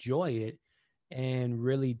enjoy it and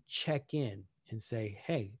really check in and say,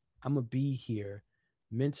 hey, I'm going to be here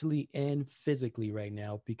mentally and physically right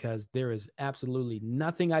now because there is absolutely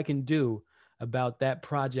nothing I can do about that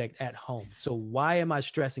project at home. So why am I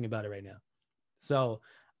stressing about it right now? So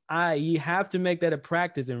you have to make that a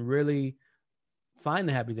practice and really find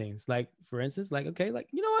the happy things. Like, for instance, like, okay, like,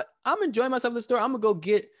 you know what? I'm enjoying myself at the store. I'm going to go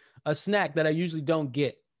get a snack that I usually don't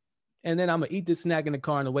get. And then I'm going to eat this snack in the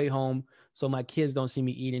car on the way home so my kids don't see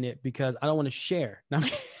me eating it because I don't want to share.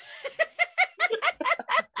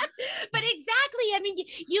 But exactly. I mean,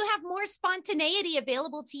 you have more spontaneity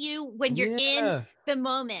available to you when you're in the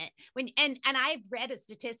moment. And I've read a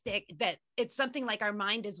statistic that it's something like our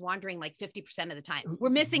mind is wandering like 50% of the time. We're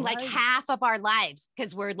missing like half of our lives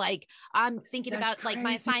because we're like, I'm thinking about crazy. Like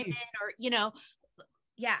my assignment or,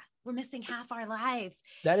 yeah, we're missing half our lives.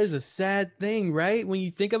 That is a sad thing, right? When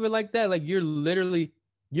you think of it like that, like you're literally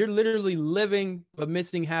living, but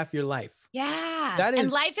missing half your life. Yeah.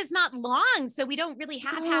 And life is not long. So we don't really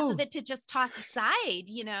have half of it to just toss aside,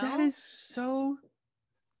 That is so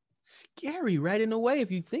scary, right? In a way,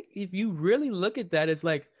 if you really look at that, it's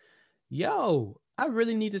like, yo, I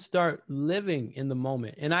really need to start living in the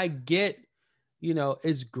moment. And I get,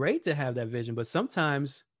 it's great to have that vision, but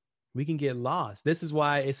sometimes we can get lost. This is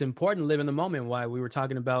why it's important to live in the moment. Why we were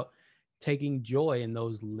talking about taking joy in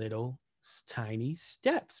those little tiny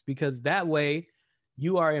steps, because that way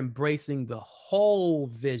you are embracing the whole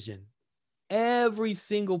vision, every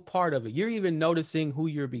single part of it. You're even noticing who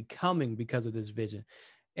you're becoming because of this vision.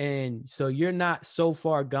 And so you're not so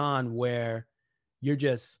far gone where you're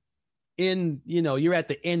just you're at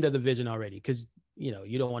the end of the vision already, because,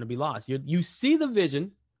 you don't want to be lost. You see the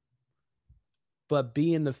vision, but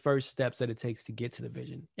be in the first steps that it takes to get to the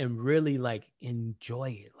vision and really like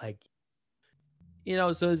enjoy it. Like,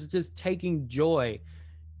 so it's just taking joy.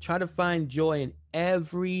 Try to find joy in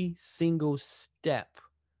every single step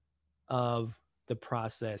of the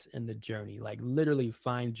process and the journey. Like literally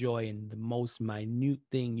find joy in the most minute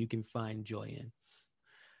thing you can find joy in.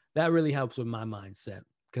 That really helps with my mindset,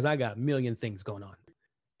 because I got a million things going on.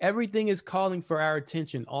 Everything is calling for our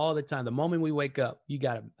attention all the time. The moment we wake up, you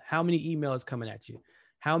got how many emails coming at you?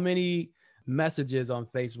 How many messages on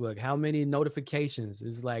Facebook? How many notifications?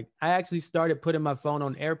 It's like, I actually started putting my phone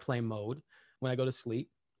on airplane mode when I go to sleep.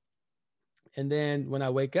 And then when I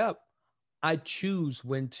wake up, I choose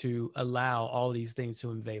when to allow all these things to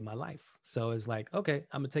invade my life. So it's like, okay,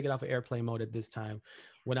 I'm gonna take it off of airplane mode at this time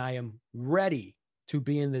when I am ready to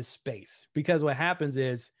be in this space. Because what happens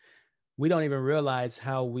is we don't even realize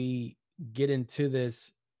how we get into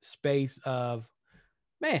this space of,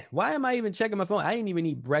 man, why am I even checking my phone? I didn't even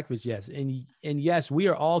eat breakfast yet. And yes, we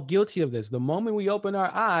are all guilty of this. The moment we open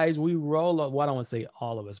our eyes, we roll up. Well, I don't want to say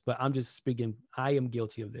all of us, but I'm just speaking. I am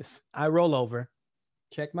guilty of this. I roll over,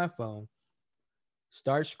 check my phone,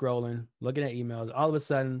 start scrolling, looking at emails. All of a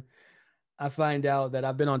sudden, I find out that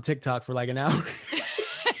I've been on TikTok for like an hour.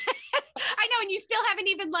 I know. And you still haven't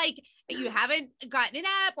even you haven't gotten an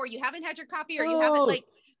app, or you haven't had your coffee, or you haven't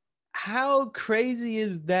How crazy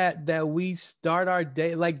is that we start our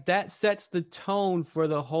day like that? Sets the tone for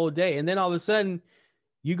the whole day. And then all of a sudden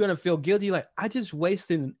you're going to feel guilty. Like, I just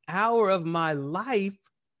wasted an hour of my life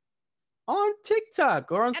on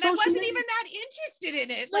TikTok or on social media. And I wasn't even that interested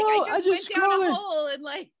in it. Like, I just went down a hole and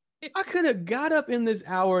I could have got up in this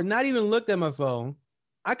hour, not even looked at my phone.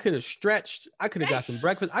 I could have stretched. I could have got some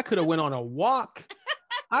breakfast. I could have went on a walk.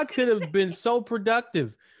 I could have been so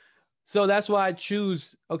productive. So that's why I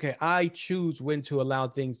choose when to allow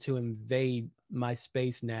things to invade my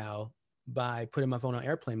space now by putting my phone on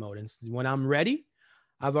airplane mode. And when I'm ready,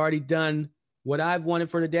 I've already done what I've wanted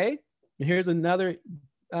for the day. And here's another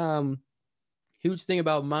huge thing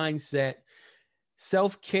about mindset.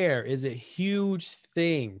 Self-care is a huge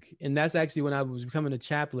thing. And that's actually when I was becoming a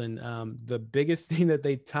chaplain. The biggest thing that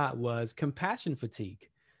they taught was compassion fatigue,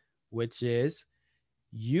 which is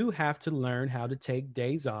you have to learn how to take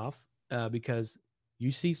days off because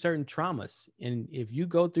you see certain traumas. And if you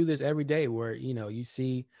go through this every day where,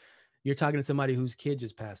 you're talking to somebody whose kid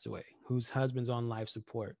just passed away, whose husband's on life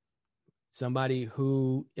support, somebody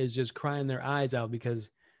who is just crying their eyes out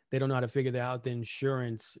because they don't know how to figure out the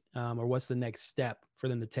insurance or what's the next step for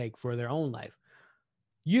them to take for their own life.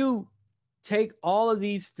 You take all of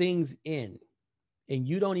these things in and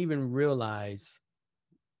you don't even realize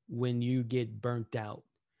when you get burnt out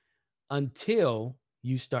until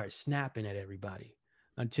you start snapping at everybody,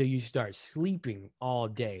 until you start sleeping all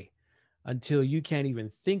day, until you can't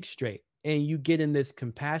even think straight. And you get in this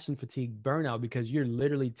compassion fatigue burnout because you're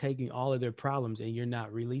literally taking all of their problems and you're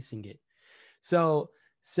not releasing it. So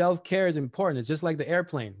self-care is important. It's just like the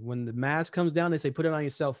airplane. When the mask comes down, they say, put it on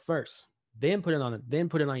yourself first, then put it on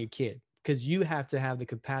your kid, because you have to have the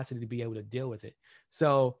capacity to be able to deal with it.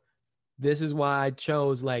 So this is why I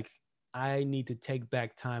chose, I need to take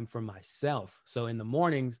back time for myself. So in the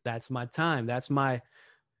mornings, that's my time. That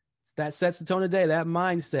sets the tone of the day, that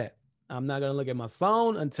mindset. I'm not going to look at my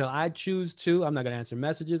phone until I choose to. I'm not going to answer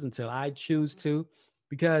messages until I choose to,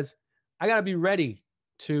 because I got to be ready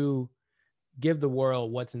to give the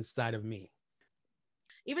world what's inside of me.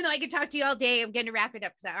 Even though I could talk to you all day, I'm going to wrap it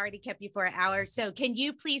up because I already kept you for an hour. So can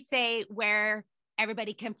you please say where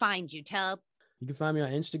everybody can find you? You can find me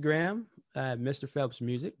on Instagram at Mr. Phelps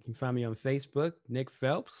Music. You can find me on Facebook, Nick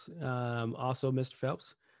Phelps, also Mr.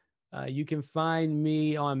 Phelps. You can find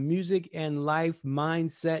me on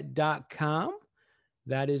musicandlifemindset.com.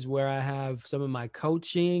 That is where I have some of my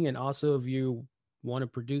coaching. And also, if you want to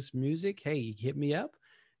produce music, hey, hit me up.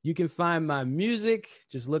 You can find my music.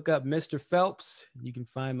 Just look up Mr. Phelps. You can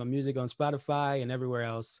find my music on Spotify and everywhere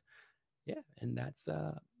else. Yeah. And that's,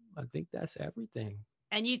 I think that's everything.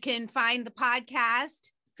 And you can find the podcast.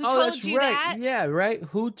 Who told you that? Yeah, right.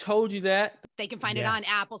 Who told you that? They can find it on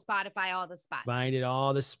Apple, Spotify, all the spots. Find it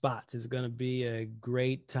all the spots. It's going to be a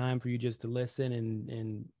great time for you just to listen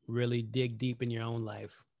and really dig deep in your own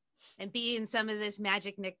life. And be in some of this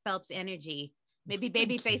magic Nick Phelps energy. Maybe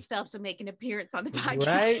Babyface Phelps will make an appearance on the podcast.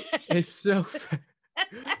 Right? It's so...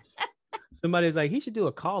 Somebody's like, he should do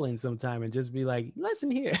a call-in sometime and just be like,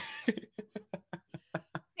 listen here.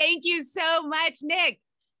 Thank you so much, Nick.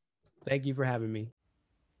 Thank you for having me.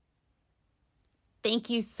 Thank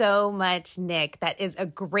you so much, Nick. That is a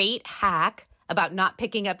great hack about not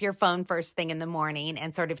picking up your phone first thing in the morning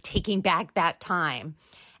and sort of taking back that time.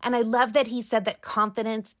 And I love that he said that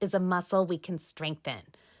confidence is a muscle we can strengthen.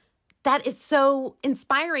 That is so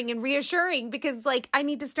inspiring and reassuring because, like, I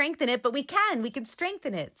need to strengthen it, but we can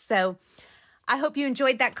strengthen it. So I hope you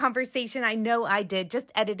enjoyed that conversation. I know I did.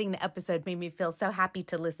 Just editing the episode made me feel so happy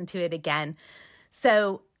to listen to it again.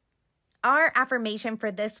 So our affirmation for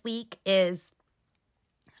this week is,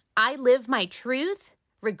 I live my truth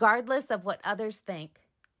regardless of what others think.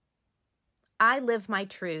 I live my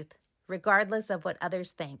truth regardless of what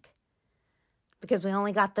others think. Because we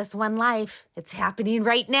only got this one life. It's happening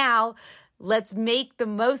right now. Let's make the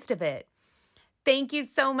most of it. Thank you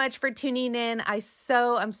so much for tuning in. I'm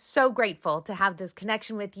so grateful to have this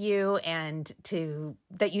connection with you and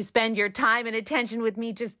that you spend your time and attention with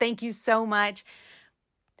me. Just thank you so much.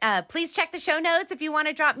 Please check the show notes if you want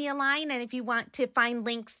to drop me a line, and if you want to find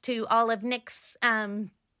links to all of Nick's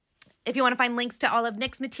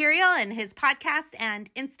material and his podcast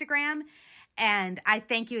and Instagram. And I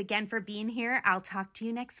thank you again for being here. I'll talk to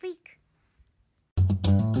you next week.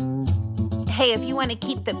 Hey, if you want to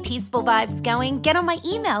keep the peaceful vibes going, get on my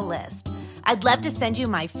email list. I'd love to send you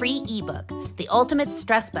my free ebook, The Ultimate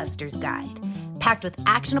Stress Busters Guide, packed with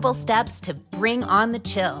actionable steps to bring on the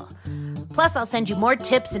chill. Plus, I'll send you more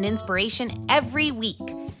tips and inspiration every week.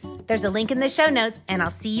 There's a link in the show notes, and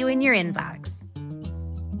I'll see you in your inbox.